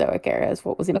Paleozoic era is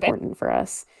what was important for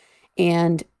us.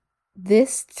 And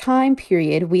this time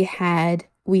period, we had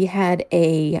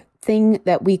a thing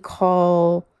that we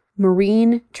call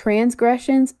marine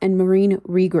transgressions and marine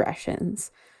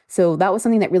regressions. So that was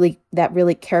something that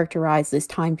really characterized this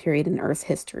time period in Earth's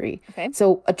history. Okay.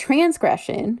 So a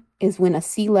transgression is when a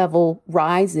sea level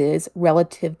rises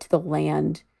relative to the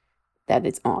land that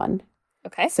it's on.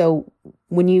 Okay. So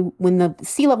when the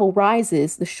sea level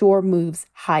rises, the shore moves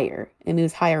higher. It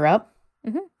moves higher up.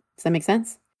 Mm-hmm. Does that make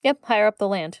sense? Yep, higher up the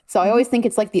land. So I always think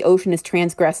it's like the ocean is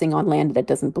transgressing on land that it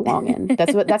doesn't belong in.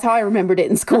 That's how I remembered it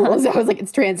in school. So I was like,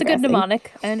 it's transgressing. It's a good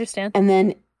mnemonic. I understand. And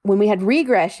then when we had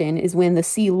regression is when the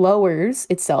sea lowers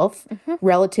itself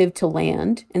relative to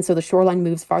land. And so the shoreline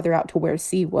moves farther out to where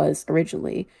sea was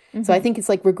originally. Mm-hmm. So I think it's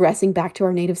like regressing back to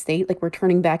our native state, like we're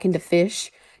turning back into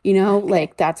fish,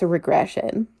 like that's a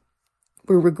regression.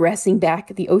 We're regressing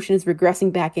back. The ocean is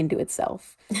regressing back into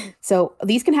itself. So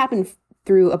these can happen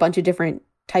through a bunch of different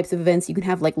types of events. You can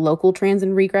have like local trans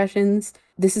and regressions.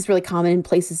 This is really common in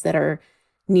places that are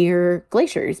near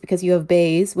glaciers because you have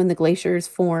bays when the glaciers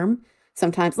form.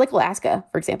 Sometimes, like Alaska,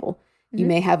 for example, you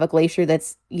may have a glacier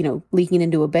that's, leaking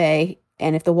into a bay.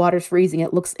 And if the water's freezing,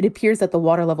 it appears that the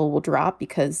water level will drop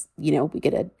because,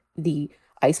 the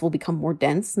ice will become more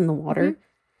dense in the water. Mm-hmm.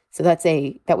 So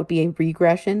that would be a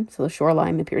regression. So the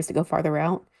shoreline appears to go farther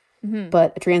out. Mm-hmm.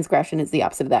 But a transgression is the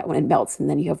opposite of that when it melts and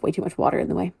then you have way too much water in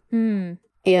the way. Mm.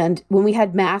 And when we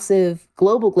had massive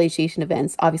global glaciation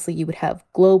events, obviously you would have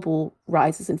global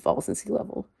rises and falls in sea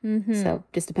level. Mm-hmm. So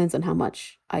just depends on how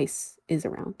much ice is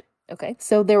around. Okay.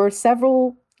 So there were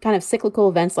several kind of cyclical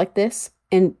events like this.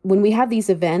 And when we have these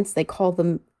events, they call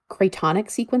them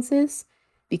cratonic sequences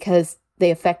because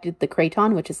they affected the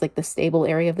craton, which is like the stable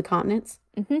area of the continents.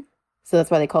 Mm-hmm. So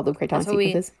that's why they call them cratonic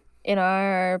sequences. In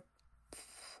our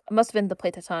must have been the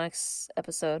plate tectonics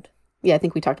episode. Yeah, I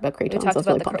think we talked about We cratons. talked I was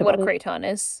about really pumped what a about it. craton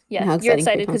is. And how Yeah, you're exciting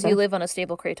excited cratons because you are. live on a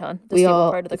stable craton, the We stable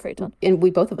all, part of the craton. and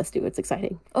we both of us do. It's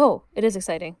exciting. Oh, it is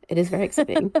exciting. It is very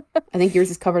exciting. I think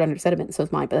yours is covered under sediment, so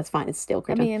is mine, but that's fine. It's still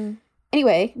I craton. mean,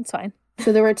 Anyway, it's fine.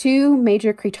 so there were two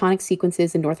major cratonic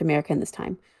sequences in North America in this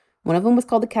time. One of them was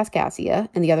called the Kaskaskia,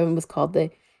 and the other one was called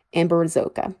the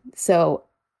Amberzoka. So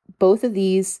both of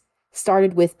these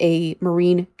started with a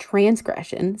marine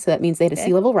transgression. So that means they had a Okay.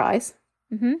 sea level rise.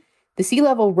 Mm-hmm. The sea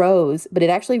level rose, but it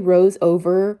actually rose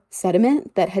over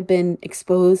sediment that had been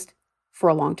exposed for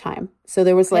a long time. So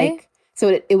there was Okay. like,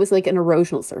 so it was like an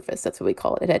erosional surface. That's what we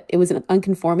call it. It was an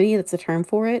unconformity. That's the term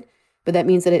for it. But that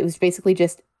means that it was basically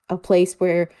just a place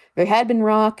where there had been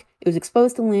rock, it was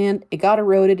exposed to land, it got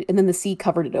eroded, and then the sea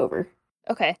covered it over.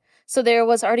 Okay. So there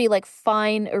was already like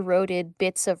fine eroded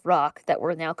bits of rock that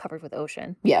were now covered with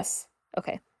ocean. Yes.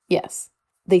 Okay. Yes.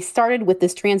 They started with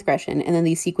this transgression, and then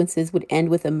these sequences would end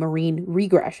with a marine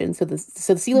regression. So the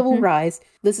sea level Mhm. rise,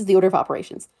 this is the order of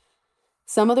operations.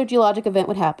 Some other geologic event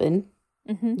would happen.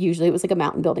 Mm-hmm. Usually it was like a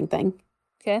mountain building thing.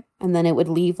 Okay. And then it would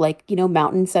leave like,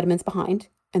 mountain sediments behind.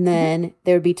 And then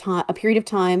there would be a period of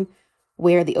time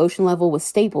where the ocean level was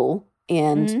stable.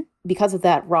 And Mhm. because of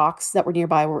that, rocks that were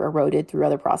nearby were eroded through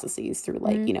other processes, through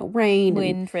like, rain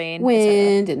Wind, rain, and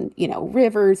wind and,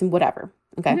 rivers and whatever.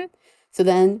 Okay. Mhm. So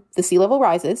then the sea level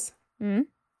rises, Mhm.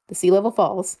 the sea level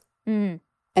falls, Mm.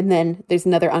 and then there's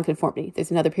another unconformity.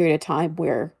 There's another period of time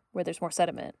where Where there's more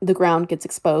sediment. the ground gets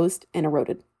exposed and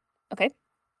eroded. Okay.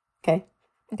 Okay.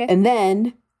 Okay. And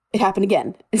then it happened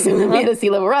again. So then we had a sea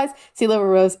level rise, sea level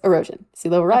rose, erosion. Sea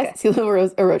level rise, Okay. sea level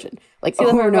rose, erosion. Like Sea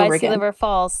over level and over rise, sea again. level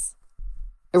falls.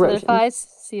 Erosion. Sea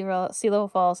level rise, sea level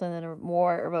falls, and then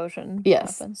more erosion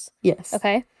Yes. happens. Yes.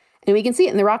 Okay. And we can see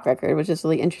it in the rock record, which is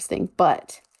really interesting.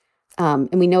 But,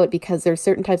 and we know it because there's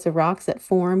certain types of rocks that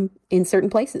form in certain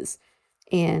places.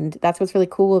 And that's what's really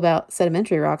cool about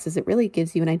sedimentary rocks is it really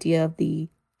gives you an idea of the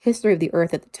history of the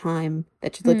earth at the time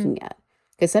that you're looking at.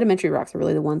 Because sedimentary rocks are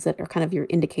really the ones that are kind of your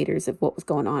indicators of what was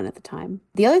going on at the time.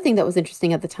 The other thing that was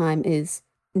interesting at the time is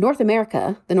North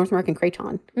America, the North American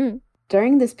craton. Mm.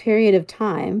 During this period of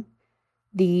time,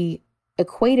 the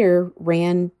equator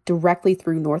ran directly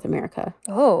through North America,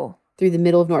 Oh. through the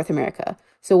middle of North America.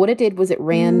 So what it did was it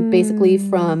ran basically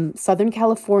from Southern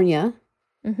California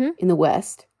Mm-hmm. in the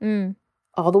west Mm.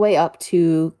 all the way up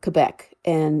to Quebec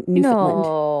and Newfoundland.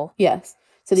 No. Yes.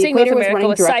 So the Saying equator North was America running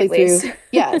was directly sideways. through.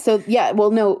 Yeah. So yeah. Well,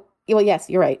 no. Well, yes,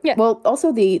 you're right. Yeah. Well,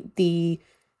 also the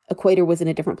equator was in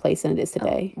a different place than it is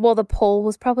today. Well, the pole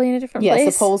was probably in a different place.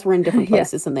 Yes, the poles were in different Yeah.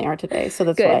 places than they are today. So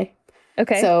that's Good. why.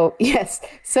 Okay. So yes.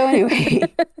 So anyway,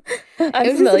 I'm it was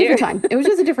just a familiar. different time. It was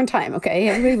just a different time. Okay.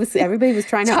 Everybody was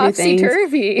trying out new Topsy things. It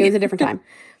turvy. was a different time.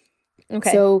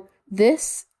 Okay. So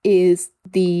this is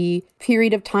the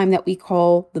period of time that we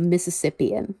call the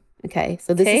Mississippian. Okay.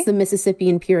 So this Okay. is the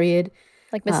Mississippian period.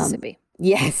 like Mississippi.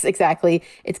 Yes, exactly.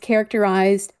 It's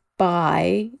characterized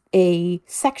by a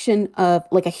section of,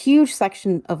 like a huge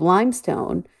section of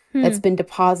limestone that's been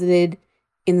deposited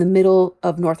in the middle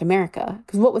of North America.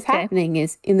 Because what was Okay. happening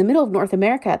is in the middle of North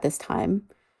America at this time,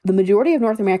 the majority of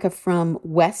North America from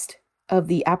west of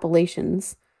the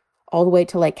Appalachians all the way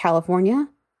to like California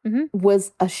Mhm.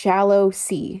 was a shallow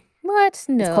sea. What?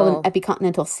 No. It's called an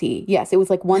epicontinental sea. Yes, it was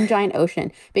like one giant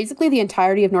ocean. Basically, the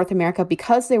entirety of North America,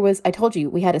 because there was, I told you,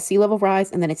 we had a sea level rise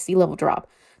and then a sea level drop.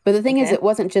 But the thing is, Okay. it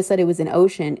wasn't just that it was an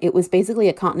ocean, it was basically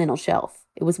a continental shelf.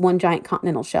 It was one giant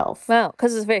continental shelf. Wow,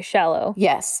 because it's very shallow.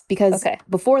 Yes, because Okay.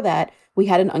 before that, we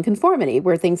had an unconformity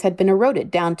where things had been eroded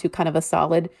down to kind of a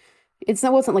solid, it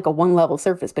wasn't like a one level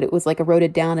surface, but it was like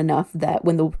eroded down enough that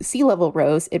when the sea level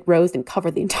rose, it rose and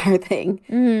covered the entire thing.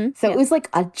 Mm-hmm. So it was like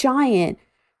a giant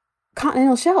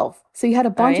continental shelf. So you had a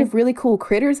bunch Right. of really cool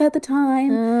critters at the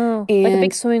time. Oh, like a big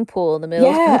And- swimming pool in the middle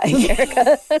Yeah. of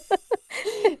America.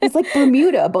 It's like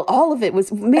Bermuda, but all of it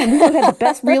was, man, we would have had the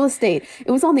best real estate. It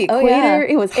was on the Oh, equator. yeah.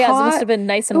 It was Yeah, so it hot. must have been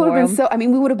nice It and would have warm. been so, I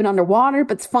mean, we would have been underwater,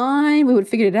 but it's fine. We would have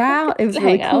figured it out. It was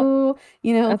really Hang out. cool,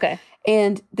 you know? Okay.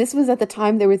 And this was at the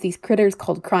time there were these critters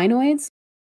called crinoids.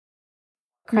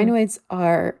 Crinoids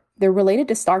they're related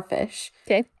to starfish.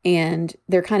 Okay. And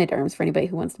they're chinoderms for anybody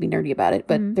who wants to be nerdy about it.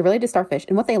 But Mhm. they're related to starfish.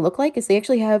 And what they look like is they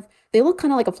look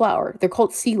kind of like a flower. They're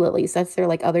called sea lilies. That's their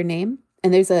like other name.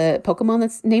 And there's a Pokemon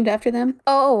that's named after them.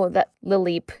 Oh, that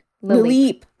Lileep.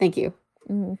 Lileep. Thank you.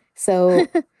 Mm. So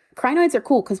crinoids are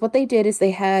cool because what they did is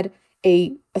they had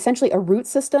essentially a root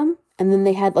system, and then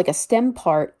they had like a stem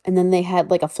part, and then they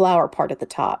had like a flower part at the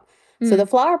top. So Mm. the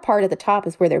flower part at the top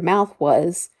is where their mouth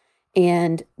was,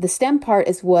 and the stem part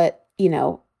is what,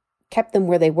 kept them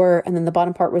where they were, and then the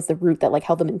bottom part was the root that like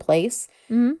held them in place.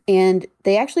 Hmm. And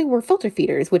they actually were filter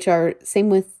feeders, which are same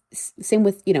with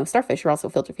starfish are also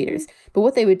filter feeders. But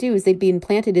what they would do is they'd be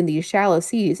implanted in these shallow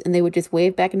seas, and they would just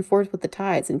wave back and forth with the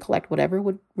tides and collect whatever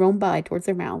would roam by towards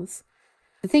their mouths.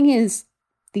 The thing is,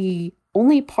 the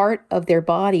only part of their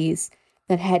bodies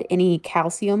that had any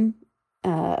calcium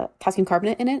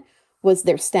carbonate in it was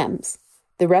their stems.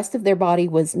 The rest of their body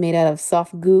was made out of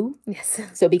soft goo. Yes.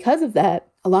 So because of that,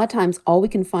 a lot of times all we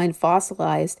can find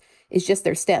fossilized is just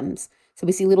their stems. So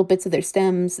we see little bits of their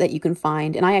stems that you can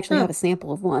find. And I actually have a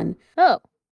sample of one Oh.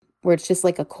 where it's just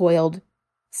like a coiled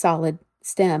solid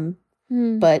stem.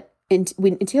 Hmm. But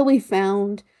until we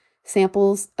found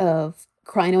samples of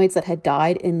crinoids that had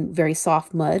died in very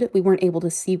soft mud, we weren't able to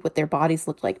see what their bodies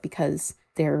looked like because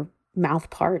their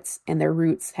mouth parts and their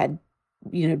roots had,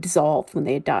 dissolved when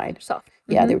they had died. Soft.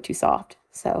 Yeah, they were too soft.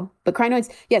 So, but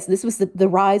crinoids, yes, this was the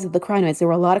rise of the crinoids. There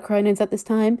were a lot of crinoids at this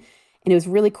time, and it was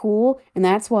really cool. And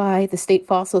that's why the state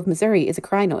fossil of Missouri is a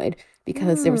crinoid,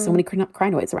 because there were so many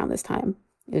crinoids around this time.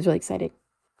 It was really exciting.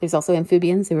 There's also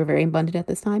amphibians. They were very abundant at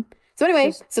this time. So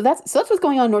anyway, so that's what's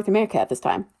going on in North America at this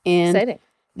time. And Exciting.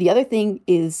 the other thing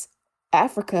is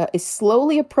Africa is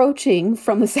slowly approaching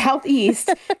from the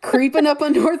southeast, creeping up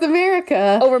on North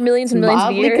America. Over millions and millions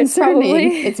of years, concerning.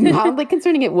 probably. It's mildly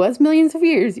concerning. It was millions of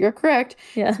years. You're correct.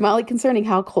 Yeah. It's mildly concerning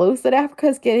how close that Africa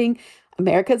is getting.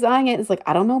 America's eyeing it. It's like,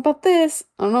 I don't know about this.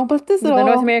 I don't know about this at all. The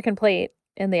North American plate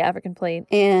and the African plate.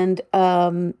 And,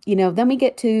 then we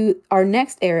get to our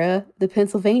next era, the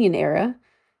Pennsylvanian era.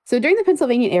 So during the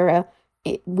Pennsylvanian era,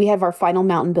 we have our final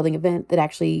mountain building event that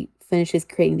actually finishes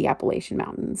creating the Appalachian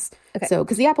Mountains. Okay. So,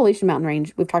 because the Appalachian Mountain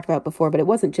Range, we've talked about before, but it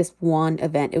wasn't just one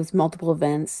event. It was multiple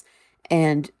events.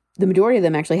 And the majority of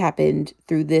them actually happened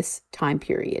through this time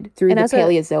period, through the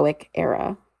Paleozoic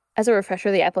era. As a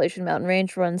refresher, the Appalachian Mountain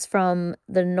Range runs from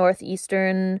the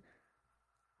northeastern,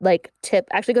 tip,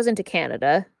 actually goes into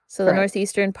Canada. So the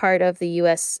northeastern part of the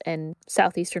U.S. and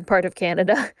southeastern part of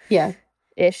Canada. Yeah.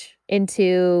 Ish,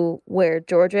 into where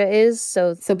Georgia is.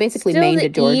 So basically Maine to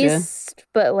Georgia. East,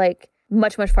 but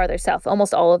much, much farther south.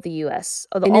 Almost all of the U.S.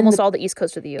 Almost all the east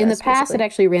coast of the U.S. In the past, basically. It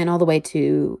actually ran all the way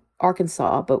to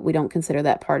Arkansas, but we don't consider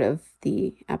that part of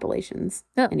the Appalachians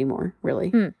anymore,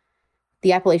 really.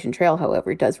 The Appalachian Trail,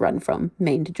 however, does run from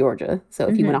Maine to Georgia. So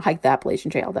if you want to hike the Appalachian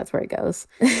Trail, that's where it goes.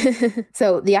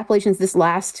 So the Appalachians, this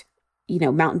last,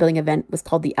 mountain building event was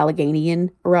called the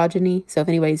Alleghenian orogeny. So if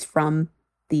anybody's from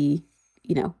the,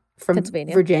 from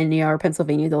Virginia or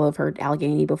Pennsylvania, they'll have heard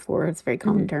Allegheny before. It's a very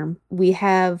common term. We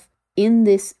have, in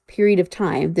this period of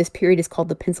time, this period is called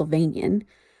the Pennsylvanian.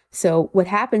 So what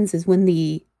happens is when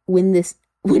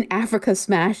Africa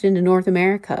smashed into North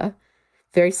America,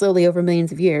 very slowly over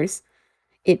millions of years,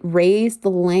 it raised the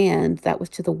land that was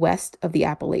to the west of the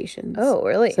Appalachians. Oh,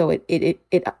 really? So it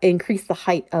increased the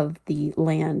height of the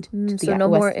land. So no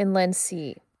more inland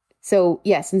sea. So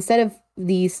yes, instead of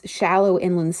these shallow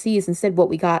inland seas, instead what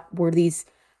we got were these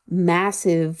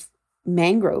massive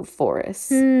mangrove forests.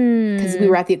 Because we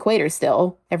were at the equator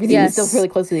still. Everything was still really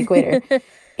close to the equator.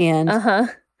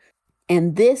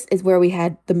 And this is where we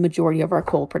had the majority of our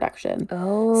coal production.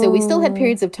 Oh. So we still had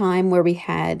periods of time where we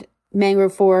had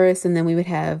mangrove forests, and then we would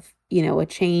have, a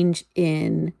change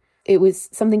in, it was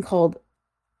something called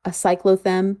a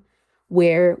cyclothem,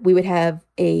 where we would have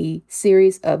a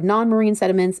series of non-marine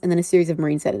sediments and then a series of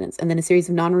marine sediments and then a series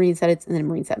of non-marine sediments and then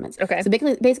marine sediments. Okay. So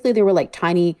basically there were not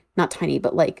tiny,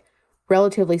 but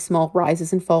relatively small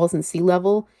rises and falls in sea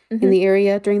level in the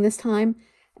area during this time.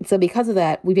 And so because of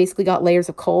that, we basically got layers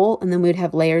of coal, and then we would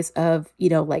have layers of,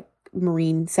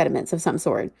 marine sediments of some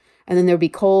sort. And then there'd be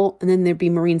coal, and then there'd be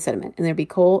marine sediment, and there'd be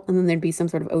coal, and then there'd be some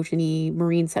sort of oceany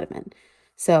marine sediment.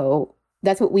 So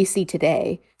that's what we see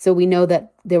today. So we know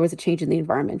that there was a change in the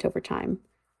environment over time.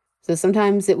 So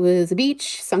sometimes it was a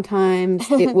beach, sometimes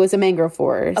it was a mangrove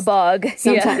forest. A bog.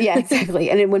 Yeah, exactly.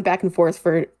 And it went back and forth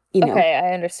for, Okay,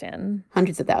 I understand.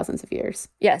 hundreds of thousands of years.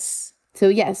 Yes. So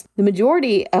yes, the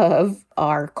majority of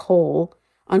our coal,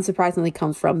 unsurprisingly,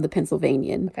 comes from the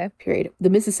Pennsylvanian period. The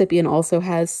Mississippian also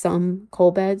has some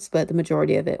coal beds, but the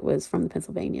majority of it was from the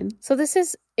Pennsylvanian. So this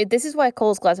is why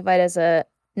coal is classified as a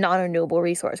non-renewable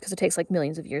resource, because it takes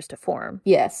millions of years to form.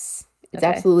 Yes, it's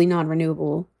absolutely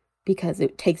non-renewable because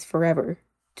it takes forever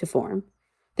to form.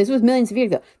 This was millions of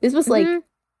years ago. This was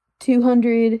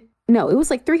 200. No, it was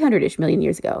 300-ish million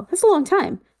years ago. That's a long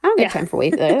time. I don't got time for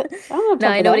wait that. I don't have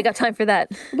time for nobody got time for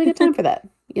that. Nobody got time for that.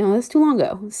 That's too long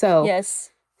ago. So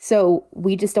yes. So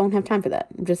we just don't have time for that.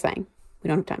 I'm just saying. We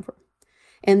don't have time for it.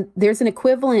 And there's an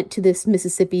equivalent to this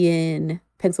Mississippian,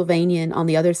 Pennsylvanian on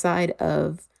the other side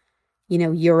of,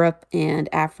 Europe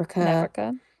and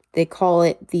Africa. They call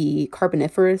it the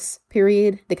Carboniferous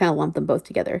period. They kind of lump them both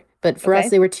together. But for us, Okay.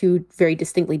 they were two very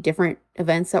distinctly different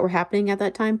events that were happening at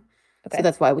that time. So Okay.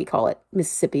 that's why we call it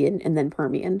Mississippian and then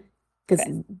Permian, because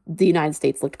Okay. the United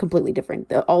States looked completely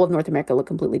different. All of North America looked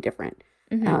completely different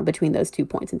Hmm. between those 2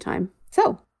 points in time.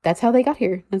 So that's how they got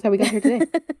here. That's how we got here today.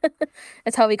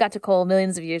 That's how we got to coal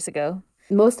millions of years ago.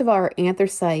 Most of our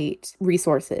anthracite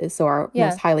resources, so our most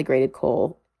Yeah. highly graded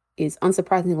coal, is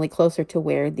unsurprisingly closer to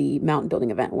where the mountain building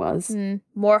event was.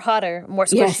 More hotter, more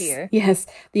Yes, squishier. yes.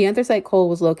 The anthracite coal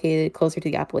was located closer to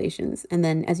the Appalachians. And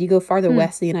then as you go farther Hmm.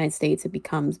 west of the United States, it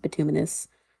becomes bituminous,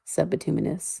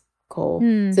 subbituminous coal.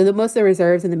 Hmm. So most of the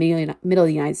reserves in the middle of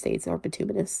the United States are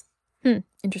bituminous.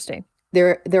 Interesting.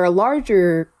 There are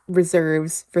larger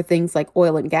reserves for things like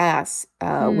oil and gas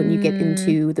when you get Hmm.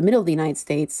 into the middle of the United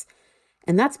States.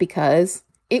 And that's because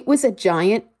it was a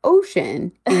giant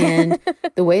ocean. And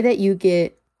the way that you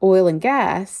get oil and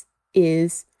gas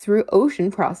is through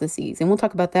ocean processes. And we'll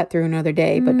talk about that through another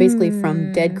day. But basically,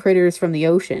 from dead critters from the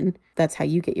ocean, that's how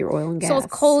you get your oil and gas. So with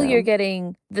coal, you're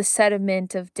getting the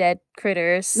sediment of dead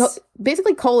critters. So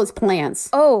basically, coal is plants.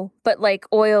 Oh, but like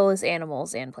oil is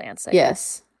animals and plants, I guess.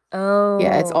 Yes. Oh.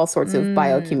 Yeah, it's all sorts of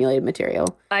bioaccumulated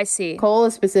material. I see. Coal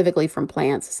is specifically from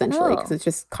plants, essentially, because Oh. it's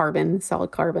just carbon,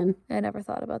 solid carbon. I never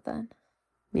thought about that.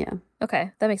 Yeah.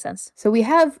 Okay, that makes sense. So we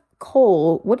have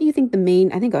coal. What do you think the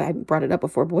main, I think I brought it up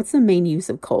before, but what's the main use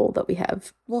of coal that we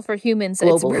have? Well, for humans,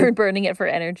 Globally. it's burning it for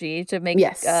energy to make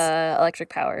Yes. Electric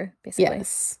power, basically.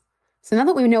 Yes. So now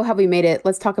that we know how we made it,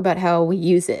 let's talk about how we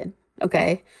use it.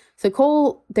 Okay. So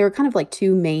coal, there are kind of like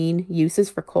two main uses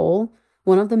for coal.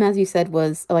 One of them, as you said,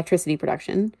 was electricity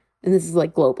production. And this is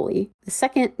like globally. The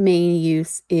second main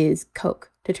use is coke,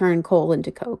 to turn coal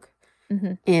into coke.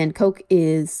 Mhm. And coke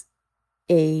is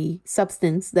a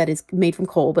substance that is made from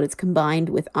coal, but it's combined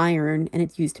with iron and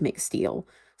it's used to make steel.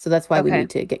 So that's why we Okay. need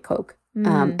to get coke.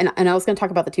 Mm. And I was going to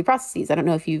talk about the two processes. I don't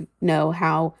know if you know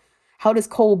how does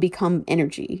coal become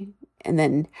energy, and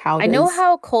then how does I know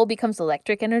how coal becomes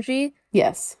electric energy.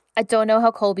 Yes. I don't know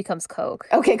how coal becomes coke.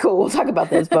 Okay, cool. We'll talk about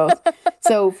those both.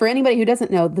 So for anybody who doesn't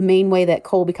know, the main way that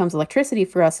coal becomes electricity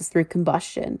for us is through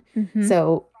combustion. Mhm.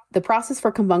 So the process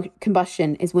for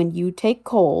combustion is when you take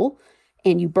coal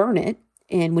and you burn it,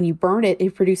 and when you burn it,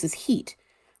 it produces heat.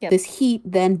 Yep. This heat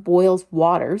then boils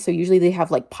water. So usually they have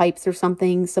like pipes or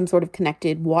something, some sort of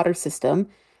connected water system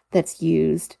that's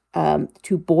used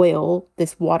to boil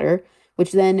this water,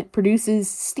 which then produces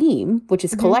steam, which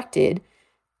is collected,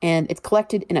 and it's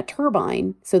collected in a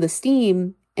turbine. So the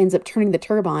steam ends up turning the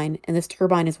turbine, and this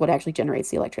turbine is what actually generates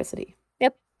the electricity.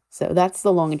 Yep. So that's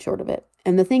the long and short of it.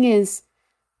 And the thing is,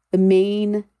 the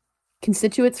main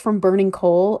constituents from burning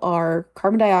coal are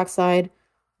carbon dioxide,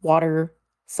 water,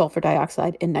 sulfur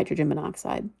dioxide, and nitrogen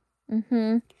monoxide.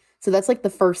 Mm-hmm. So that's like the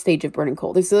first stage of burning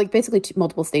coal. There's like basically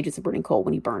multiple stages of burning coal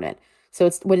when you burn it. So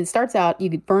it's when it starts out, you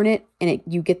could burn it and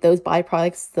you get those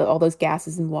byproducts, all those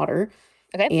gases and water.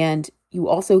 Okay. And you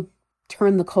also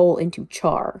turn the coal into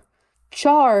char.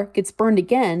 Char gets burned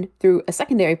again through a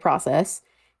secondary process,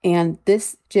 and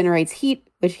this generates heat,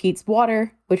 which heats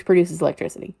water, which produces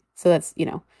electricity. So that's,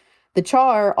 the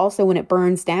char also, when it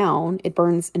burns down, it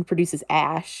burns and produces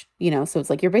ash, so it's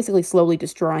like you're basically slowly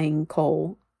destroying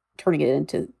coal, turning it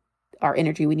into our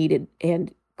energy we needed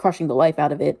and crushing the life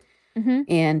out of it. Mm-hmm.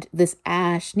 And this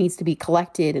ash needs to be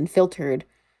collected and filtered.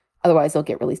 Otherwise, they'll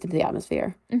get released into the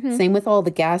atmosphere. Mm-hmm. Same with all the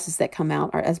gases that come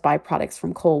out are as byproducts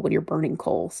from coal when you're burning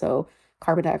coal. So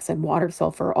carbon dioxide, water,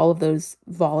 sulfur, all of those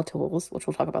volatiles, which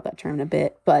we'll talk about that term in a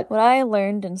bit. But What I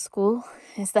learned in school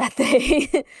is that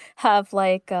they have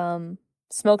like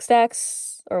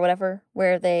smokestacks or whatever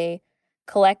where they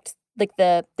collect like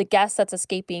the gas that's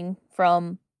escaping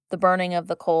from the burning of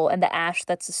the coal, and the ash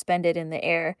that's suspended in the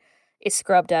air is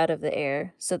scrubbed out of the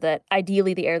air so that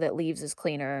ideally the air that leaves is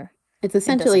cleaner. it's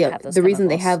essentially have those the reason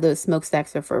they chemicals. have those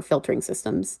smokestacks are for filtering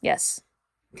systems. Yes.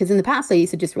 Because in the past, they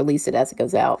used to just release it as it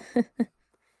goes out.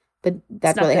 But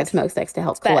that's not why they have good. smokestacks to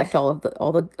help bad. collect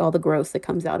all the gross that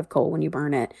comes out of coal when you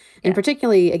burn it. And Yeah.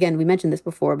 particularly, again, we mentioned this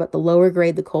before, but the lower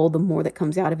grade the coal, the more that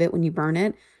comes out of it when you burn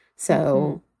it.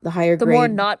 So the higher The grade, more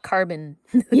not carbon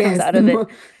that yes, comes out the of more, it.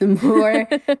 the more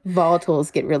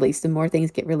volatiles get released, the more things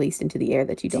get released into the air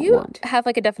that you Do don't you want. have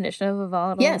like a definition of a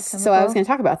volatile Yes, so I was chemical? going to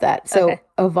talk about that. So Okay.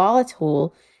 a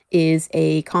volatile is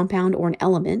a compound or an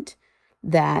element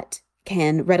that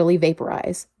can readily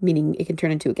vaporize, meaning it can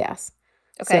turn into a gas.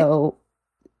 Okay. So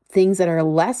things that are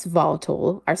less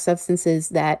volatile are substances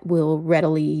that will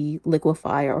readily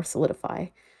liquefy or solidify.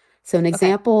 So an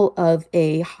example of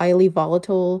a highly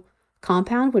volatile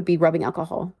compound would be rubbing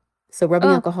alcohol. So rubbing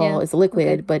Oh, alcohol yeah. is a liquid,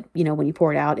 Okay. but when you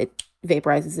pour it out, it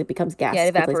vaporizes, it becomes gas Yeah, it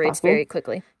as quickly as evaporates possible. very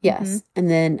quickly. Yes. And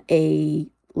then a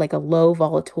low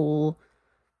volatile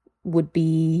would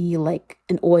be like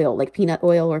an oil, like peanut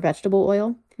oil or vegetable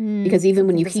oil. Because even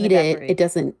when Something you doesn't heat it, evaporate. it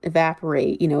doesn't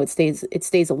evaporate. It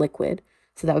stays a liquid.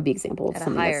 So that would be an example of At a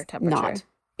something higher that's temperature. not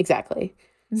exactly.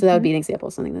 So that would be an example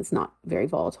of something that's not very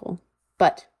volatile.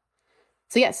 But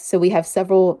so yes, so we have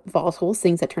several volatiles,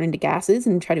 things that turn into gases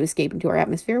and try to escape into our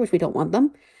atmosphere, which we don't want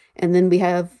them. And then we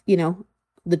have,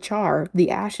 the char, the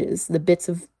ashes, the bits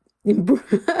of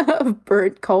of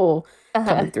burnt coal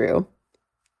coming through.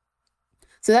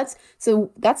 So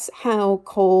that's how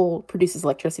coal produces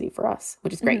electricity for us,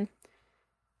 which is great. And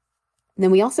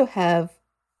then we also have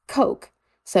coke.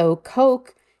 So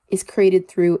coke is created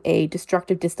through a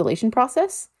destructive distillation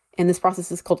process, and this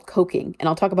process is called coking. And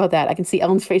I'll talk about that. I can see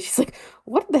Ellen's face. She's like,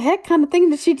 "What the heck kind of thing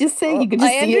did she just say?" You could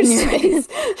just see it in your face.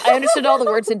 I understood all the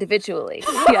words individually.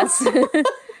 Yes.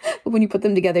 When you put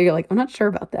them together, you're like, "I'm not sure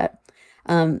about that."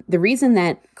 The reason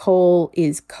that coal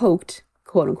is coked,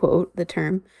 quote unquote, the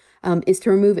term, is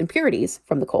to remove impurities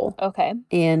from the coal. Okay.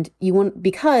 And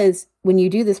because when you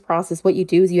do this process, what you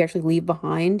do is you actually leave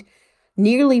behind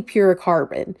nearly pure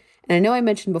carbon. And I know I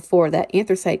mentioned before that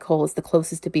anthracite coal is the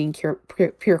closest to being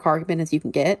pure carbon as you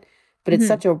can get, but it's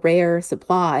such a rare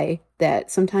supply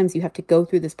that sometimes you have to go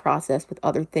through this process with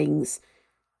other things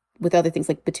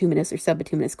like bituminous or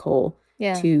subbituminous coal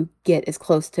to get as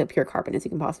close to pure carbon as you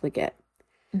can possibly get.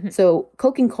 So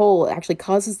coking coal actually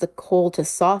causes the coal to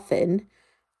soften,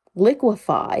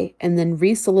 liquefy, and then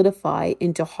re-solidify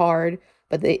into hard,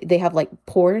 but they have like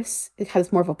porous, it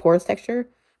has more of a porous texture,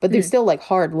 but they're still like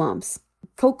hard lumps.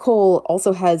 Coke coal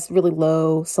also has really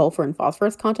low sulfur and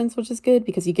phosphorus contents, which is good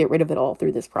because you get rid of it all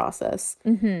through this process.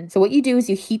 So what you do is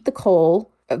you heat the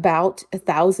coal about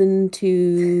 1,000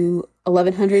 to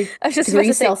 1,100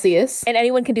 degrees Celsius. And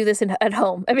anyone can do this at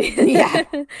home. I mean,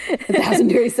 1,000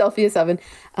 degrees Celsius oven.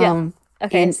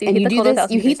 Okay, and so you do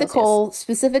this. You heat the coal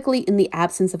specifically in the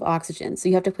absence of oxygen, so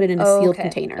you have to put it in a sealed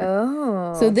container.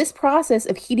 So this process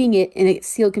of heating it in a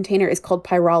sealed container is called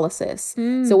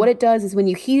pyrolysis. So what it does is when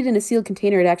you heat it in a sealed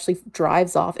container, it actually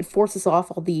it forces off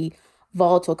all the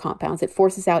volatile compounds. It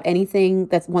forces out anything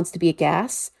that wants to be a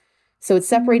gas. So it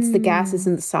separates the gases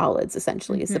and the solids,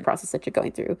 essentially, is the process that you're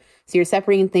going through. So you're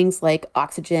separating things like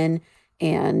oxygen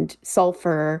and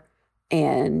sulfur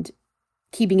and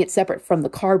keeping it separate from the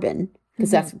carbon, because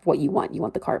that's what you want. You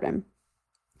want the carbon.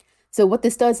 So what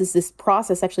this does is this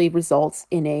process actually results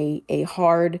in a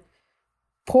hard,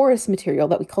 porous material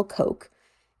that we call coke.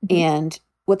 And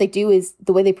what they do is,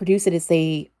 the way they produce it is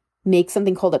they make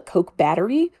something called a coke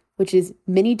battery, which is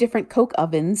many different coke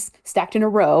ovens stacked in a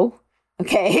row.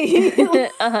 Okay.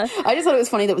 I just thought it was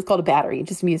funny that it was called a battery. It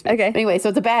just amused me. Okay. Anyway, so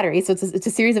it's a battery. So it's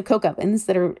a series of coke ovens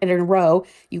that are in a row.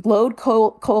 You load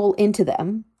coal into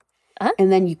them,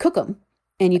 and then you cook them.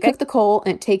 And you cook the coal,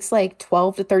 and it takes like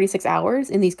 12 to 36 hours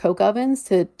in these coke ovens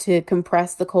to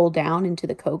compress the coal down into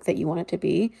the coke that you want it to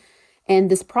be.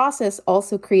 And this process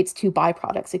also creates two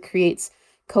byproducts. It creates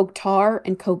coke tar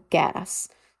and coke gas.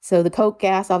 So the coke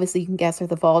gas, obviously you can guess, are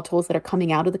the volatiles that are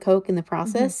coming out of the coke in the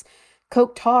process.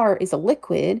 Coke tar is a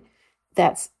liquid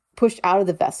that's pushed out of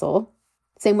the vessel.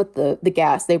 Same with the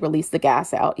gas. They release the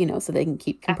gas out, so they can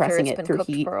keep compressing it through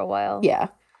heat for a while. Yeah.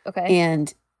 Okay.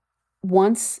 And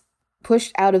once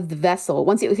pushed out of the vessel,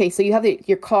 so you have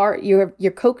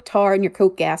your coke tar and your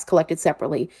coke gas collected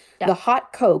separately. Yeah. The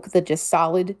hot coke, the just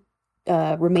solid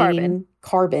remaining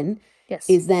carbon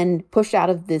is then pushed out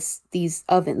of these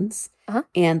ovens,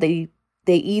 and they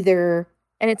either,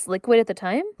 and it's liquid at the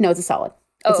time? No, it's a solid.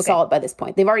 It's a solid by this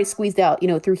point. They've already squeezed out,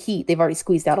 through heat, they've already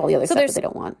squeezed out all the other stuff that they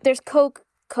don't want. There's coke,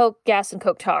 gas, and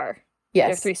coke tar. Yes.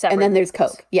 They're three separate. And then there's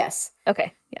coke. Yes.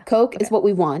 Okay. Yeah. Coke is what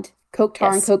we want. Coke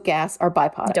tar and coke gas are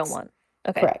byproducts. Don't want.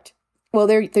 Okay. Correct. Well,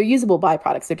 they're usable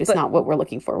byproducts. They're just not what we're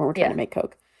looking for when we're trying to make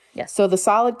coke. Yes. So the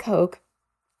solid coke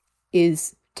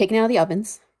is taken out of the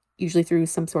ovens, usually through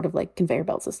some sort of like conveyor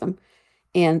belt system.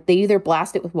 And they either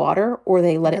blast it with water, or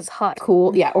they let it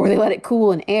cool. Yeah. Or they let it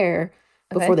cool in air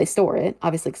before they store it,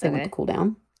 obviously, because they want it to cool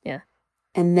down. Yeah.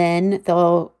 And then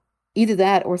they'll either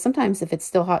that, or sometimes if it's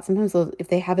still hot, sometimes if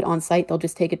they have it on site, they'll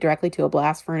just take it directly to a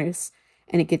blast furnace,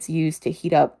 and it gets used to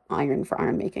heat up iron for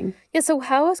iron making. Yeah, so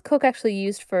how is coke actually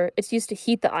used it's used to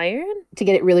heat the iron? To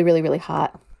get it really, really, really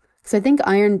hot. So I think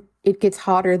iron, it gets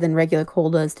hotter than regular coal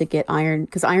does to get iron,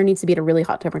 because iron needs to be at a really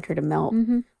hot temperature to melt.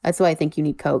 That's why I think you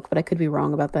need coke, but I could be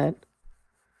wrong about that.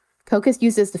 Coke is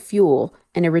used as the fuel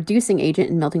and a reducing agent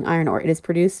in melting iron ore. It is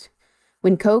produced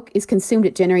when coke is consumed.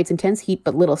 It generates intense heat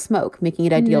but little smoke, making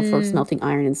it ideal for smelting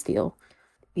iron and steel.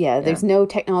 Yeah, there's no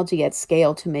technology at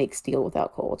scale to make steel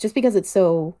without coal, just because it's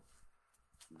so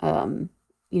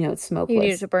it's You need it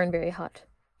smokeless. to burn very hot.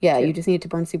 Yeah, too. you just need it to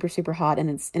burn super, super hot, and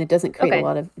it doesn't create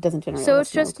Okay. it doesn't generate a So lot of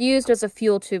it's just smoke. used as a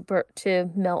fuel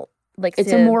to melt, like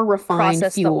It's a to more refined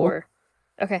process the fuel. ore.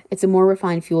 Okay. It's a more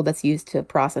refined fuel that's used to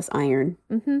process iron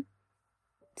Mm-hmm.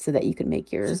 so that you can make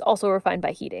Which is your also refined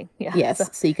by heating. Yeah.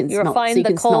 yes, so you can you smelt refine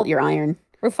the coal. smelt your iron.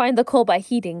 Refine the coal by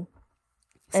heating.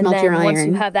 And Smelt your then once you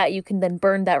iron. have that, you can then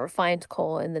burn that refined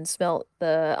coal and then smelt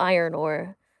the iron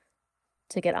ore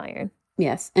to get iron.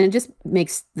 Yes, and it just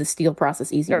makes the steel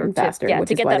process easier Or and faster, to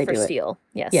which is get why that they for do it. steel.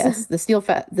 Yes. Yes, the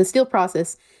steel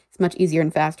process is much easier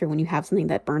and faster when you have something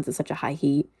that burns at such a high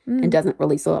heat and doesn't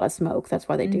release a lot of smoke. That's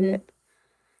why they do it.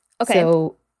 Okay.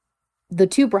 So the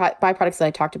two byproducts that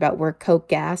I talked about were coke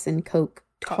gas and coke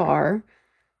tar.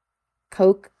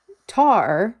 Coke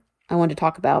tar I wanted to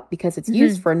talk about because it's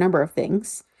used for a number of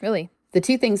things. Really? The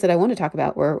two things that I wanted to talk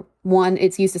about were, one,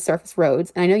 it's used to surface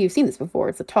roads. And I know you've seen this before.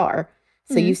 It's a tar.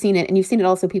 So you've seen it. And you've seen it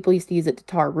also. People used to use it to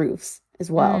tar roofs as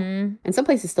well. And some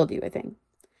places still do, I think.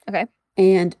 Okay.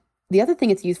 And the other thing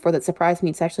it's used for that surprised me,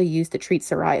 it's actually used to treat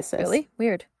psoriasis. Really?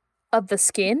 Weird. Of the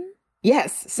skin?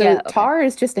 Yes. So Yeah, okay. tar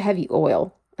is just a heavy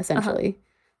oil, essentially.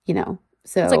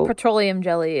 So It's like petroleum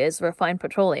jelly is refined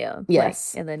petroleum.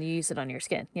 Yes. And then you use it on your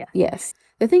skin. Yeah. Yes.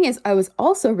 The thing is, I was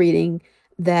also reading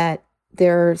that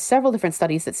there are several different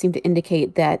studies that seem to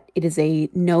indicate that it is a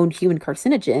known human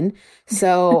carcinogen.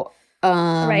 So,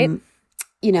 Right.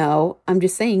 I'm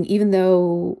just saying, even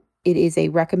though it is a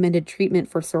recommended treatment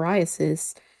for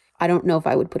psoriasis, I don't know if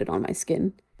I would put it on my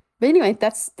skin. But anyway,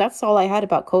 that's all I had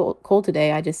about coal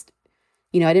today. I just,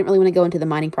 I didn't really want to go into the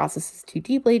mining processes too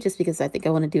deeply just because I think I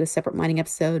want to do a separate mining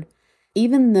episode.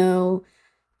 Even though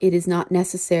it is not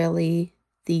necessarily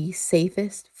the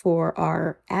safest for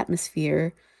our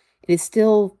atmosphere, it is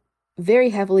still very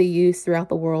heavily used throughout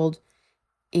the world.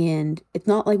 And it's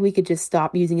not like we could just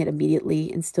stop using it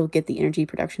immediately and still get the energy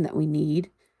production that we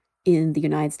need in the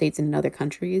United States and in other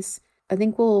countries. I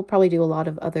think we'll probably do a lot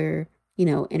of other,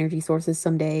 energy sources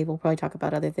someday. We'll probably talk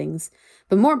about other things.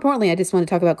 But more importantly, I just want to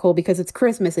talk about coal because it's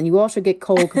Christmas and you all should get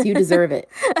coal because you deserve it.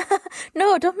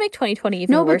 No, don't make 2020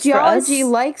 even No, but worse for us. geology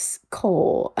likes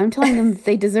coal. I'm telling them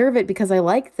they deserve it because I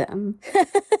like them.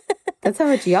 That's how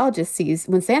a geologist sees.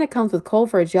 When Santa comes with coal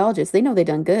for a geologist, they know they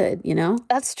done good,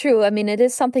 That's true. I mean, it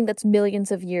is something that's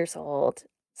millions of years old.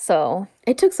 So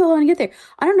it took so long to get there.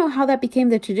 I don't know how that became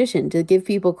the tradition to give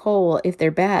people coal if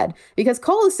they're bad, because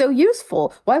coal is so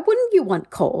useful. Why wouldn't you want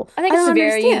coal? I think don't it's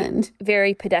very, understand.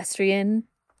 very pedestrian.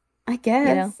 I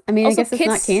guess. I mean, Also, I guess it's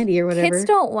not candy or whatever. Kids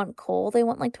don't want coal. They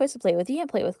want like toys to play with. You can't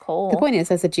play with coal. The point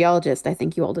is, as a geologist, I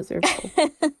think you all deserve coal.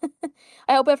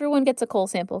 I hope everyone gets a coal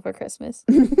sample for Christmas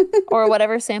or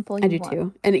whatever sample you I do want.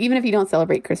 too. And even if you don't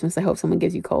celebrate Christmas, I hope someone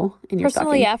gives you coal in your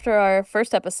Personally, stocking. after our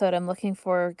first episode, I'm looking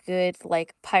for good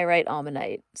like pyrite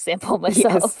almonite sample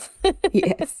myself.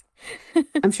 Yes.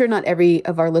 I'm sure not every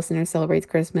of our listeners celebrates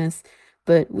Christmas,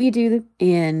 but we do,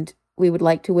 and we would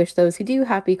like to wish those who do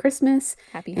happy Christmas.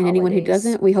 Happy And anyone who holidays.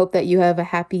 doesn't, we hope that you have a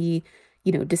happy,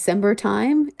 December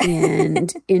time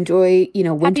and enjoy,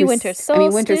 winter. winter I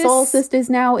mean, winter solstice. solstice is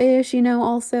now-ish,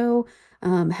 also.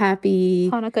 Happy.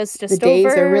 Hanukkah's just The days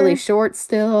over. are really short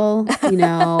still,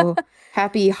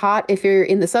 Happy hot if you're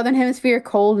in the southern hemisphere,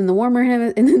 cold in the warmer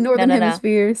in the northern No.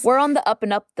 hemispheres. We're on the up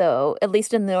and up though. At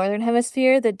least in the northern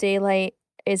hemisphere, the daylight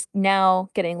is now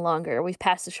getting longer. We've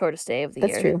passed the shortest day of the year.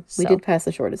 That's true. So We did pass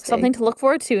the shortest day. something to look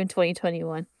forward to in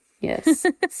 2021. Yes.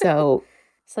 So,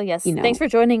 So yes, thanks for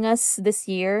joining us this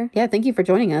year. yeah, thank you for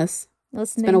joining us.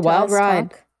 Listening been a to wild us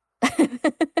ride. talk.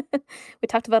 We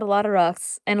talked about a lot of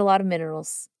rocks and a lot of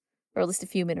minerals, or at least a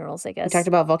few minerals, I guess. We talked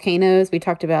about volcanoes. We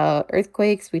talked about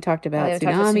earthquakes. We talked about we talked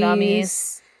about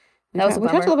tsunamis. That was a We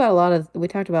talked bummer. about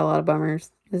a lot of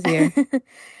bummers this year.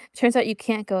 Turns out you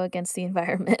can't go against the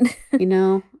environment.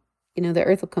 The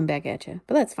earth will come back at you,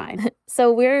 but that's fine.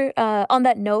 So we're on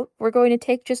that note, we're going to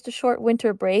take just a short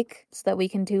winter break so that we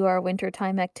can do our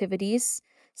wintertime activities.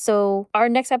 So our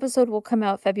next episode will come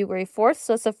out February 4th.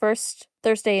 So it's the first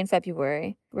Thursday in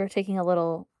February. We're taking a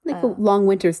little Like a long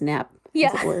winter's nap. as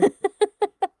yeah. it were.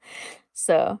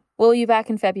 So we'll be back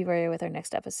in February with our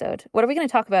next episode. What are we going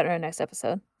to talk about in our next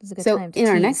episode? This is a good So time to in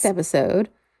our tease. next episode,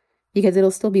 because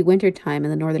it'll still be winter time in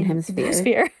the northern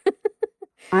hemisphere,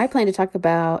 I plan to talk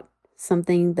about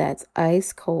something that's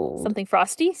ice cold. Something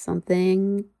frosty?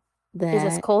 Something that Is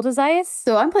as cold as ice?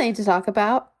 So I'm planning to talk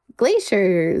about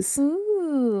glaciers.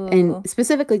 Ooh. And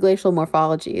specifically glacial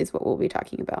morphology is what we'll be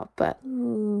talking about, but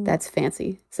Ooh. that's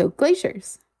fancy. So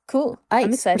glaciers. Cool. Ice.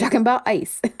 I'm excited. We're talking about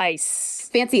ice. Ice.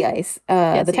 Fancy ice.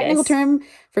 Fancy The technical ice. term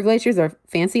for glaciers are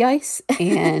fancy ice,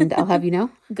 and I'll have you know.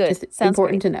 Good. Just Sounds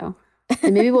important great. to know.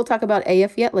 And maybe we'll talk about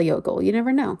Eyjafjallajökull. You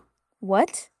never know.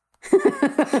 What?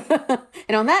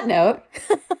 And on that note,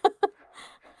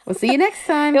 we'll see you next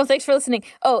time. Well, thanks for listening.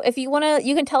 Oh, if you want to,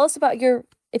 you can tell us about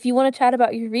if you want to chat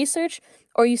about your research,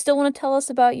 or you still want to tell us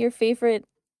about your favorite,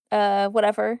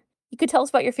 whatever, you could tell us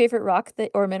about your favorite rock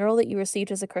or mineral that you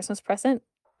received as a Christmas present.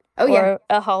 Oh, or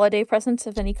a holiday present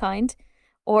of any kind.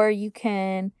 Or you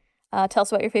can tell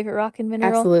us about your favorite rock and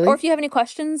mineral. Absolutely. Or if you have any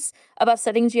questions about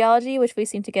studying geology, which we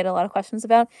seem to get a lot of questions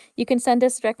about, you can send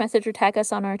us a direct message or tag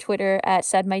us on our Twitter at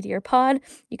SaidMyDearPod.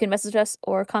 You can message us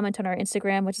or comment on our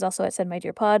Instagram, which is also at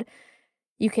SaidMyDearPod.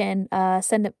 You can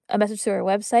send a message to our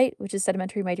website, which is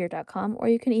sedimentarymydear.com, or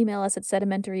you can email us at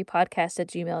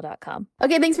sedimentarypodcast@gmail.com.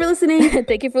 Okay, thanks for listening.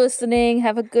 Thank you for listening.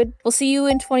 We'll see you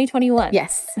in 2021.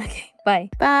 Yes. Okay,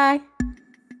 bye. Bye.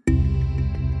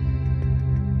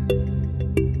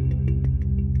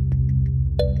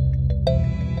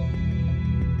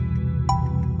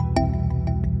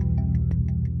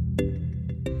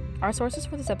 Our sources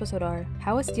for this episode are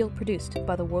How is Steel Produced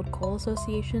by the World Coal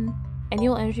Association,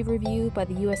 Annual Energy Review by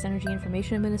the U.S. Energy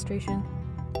Information Administration,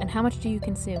 and How Much Do You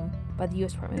Consume by the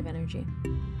U.S. Department of Energy.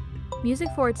 Music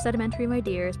for It's Sedimentary My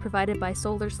Dear is provided by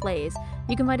Solar Slays.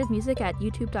 You can find his music at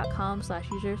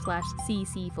youtube.com/user/cecful,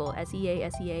 SEASEAFUL.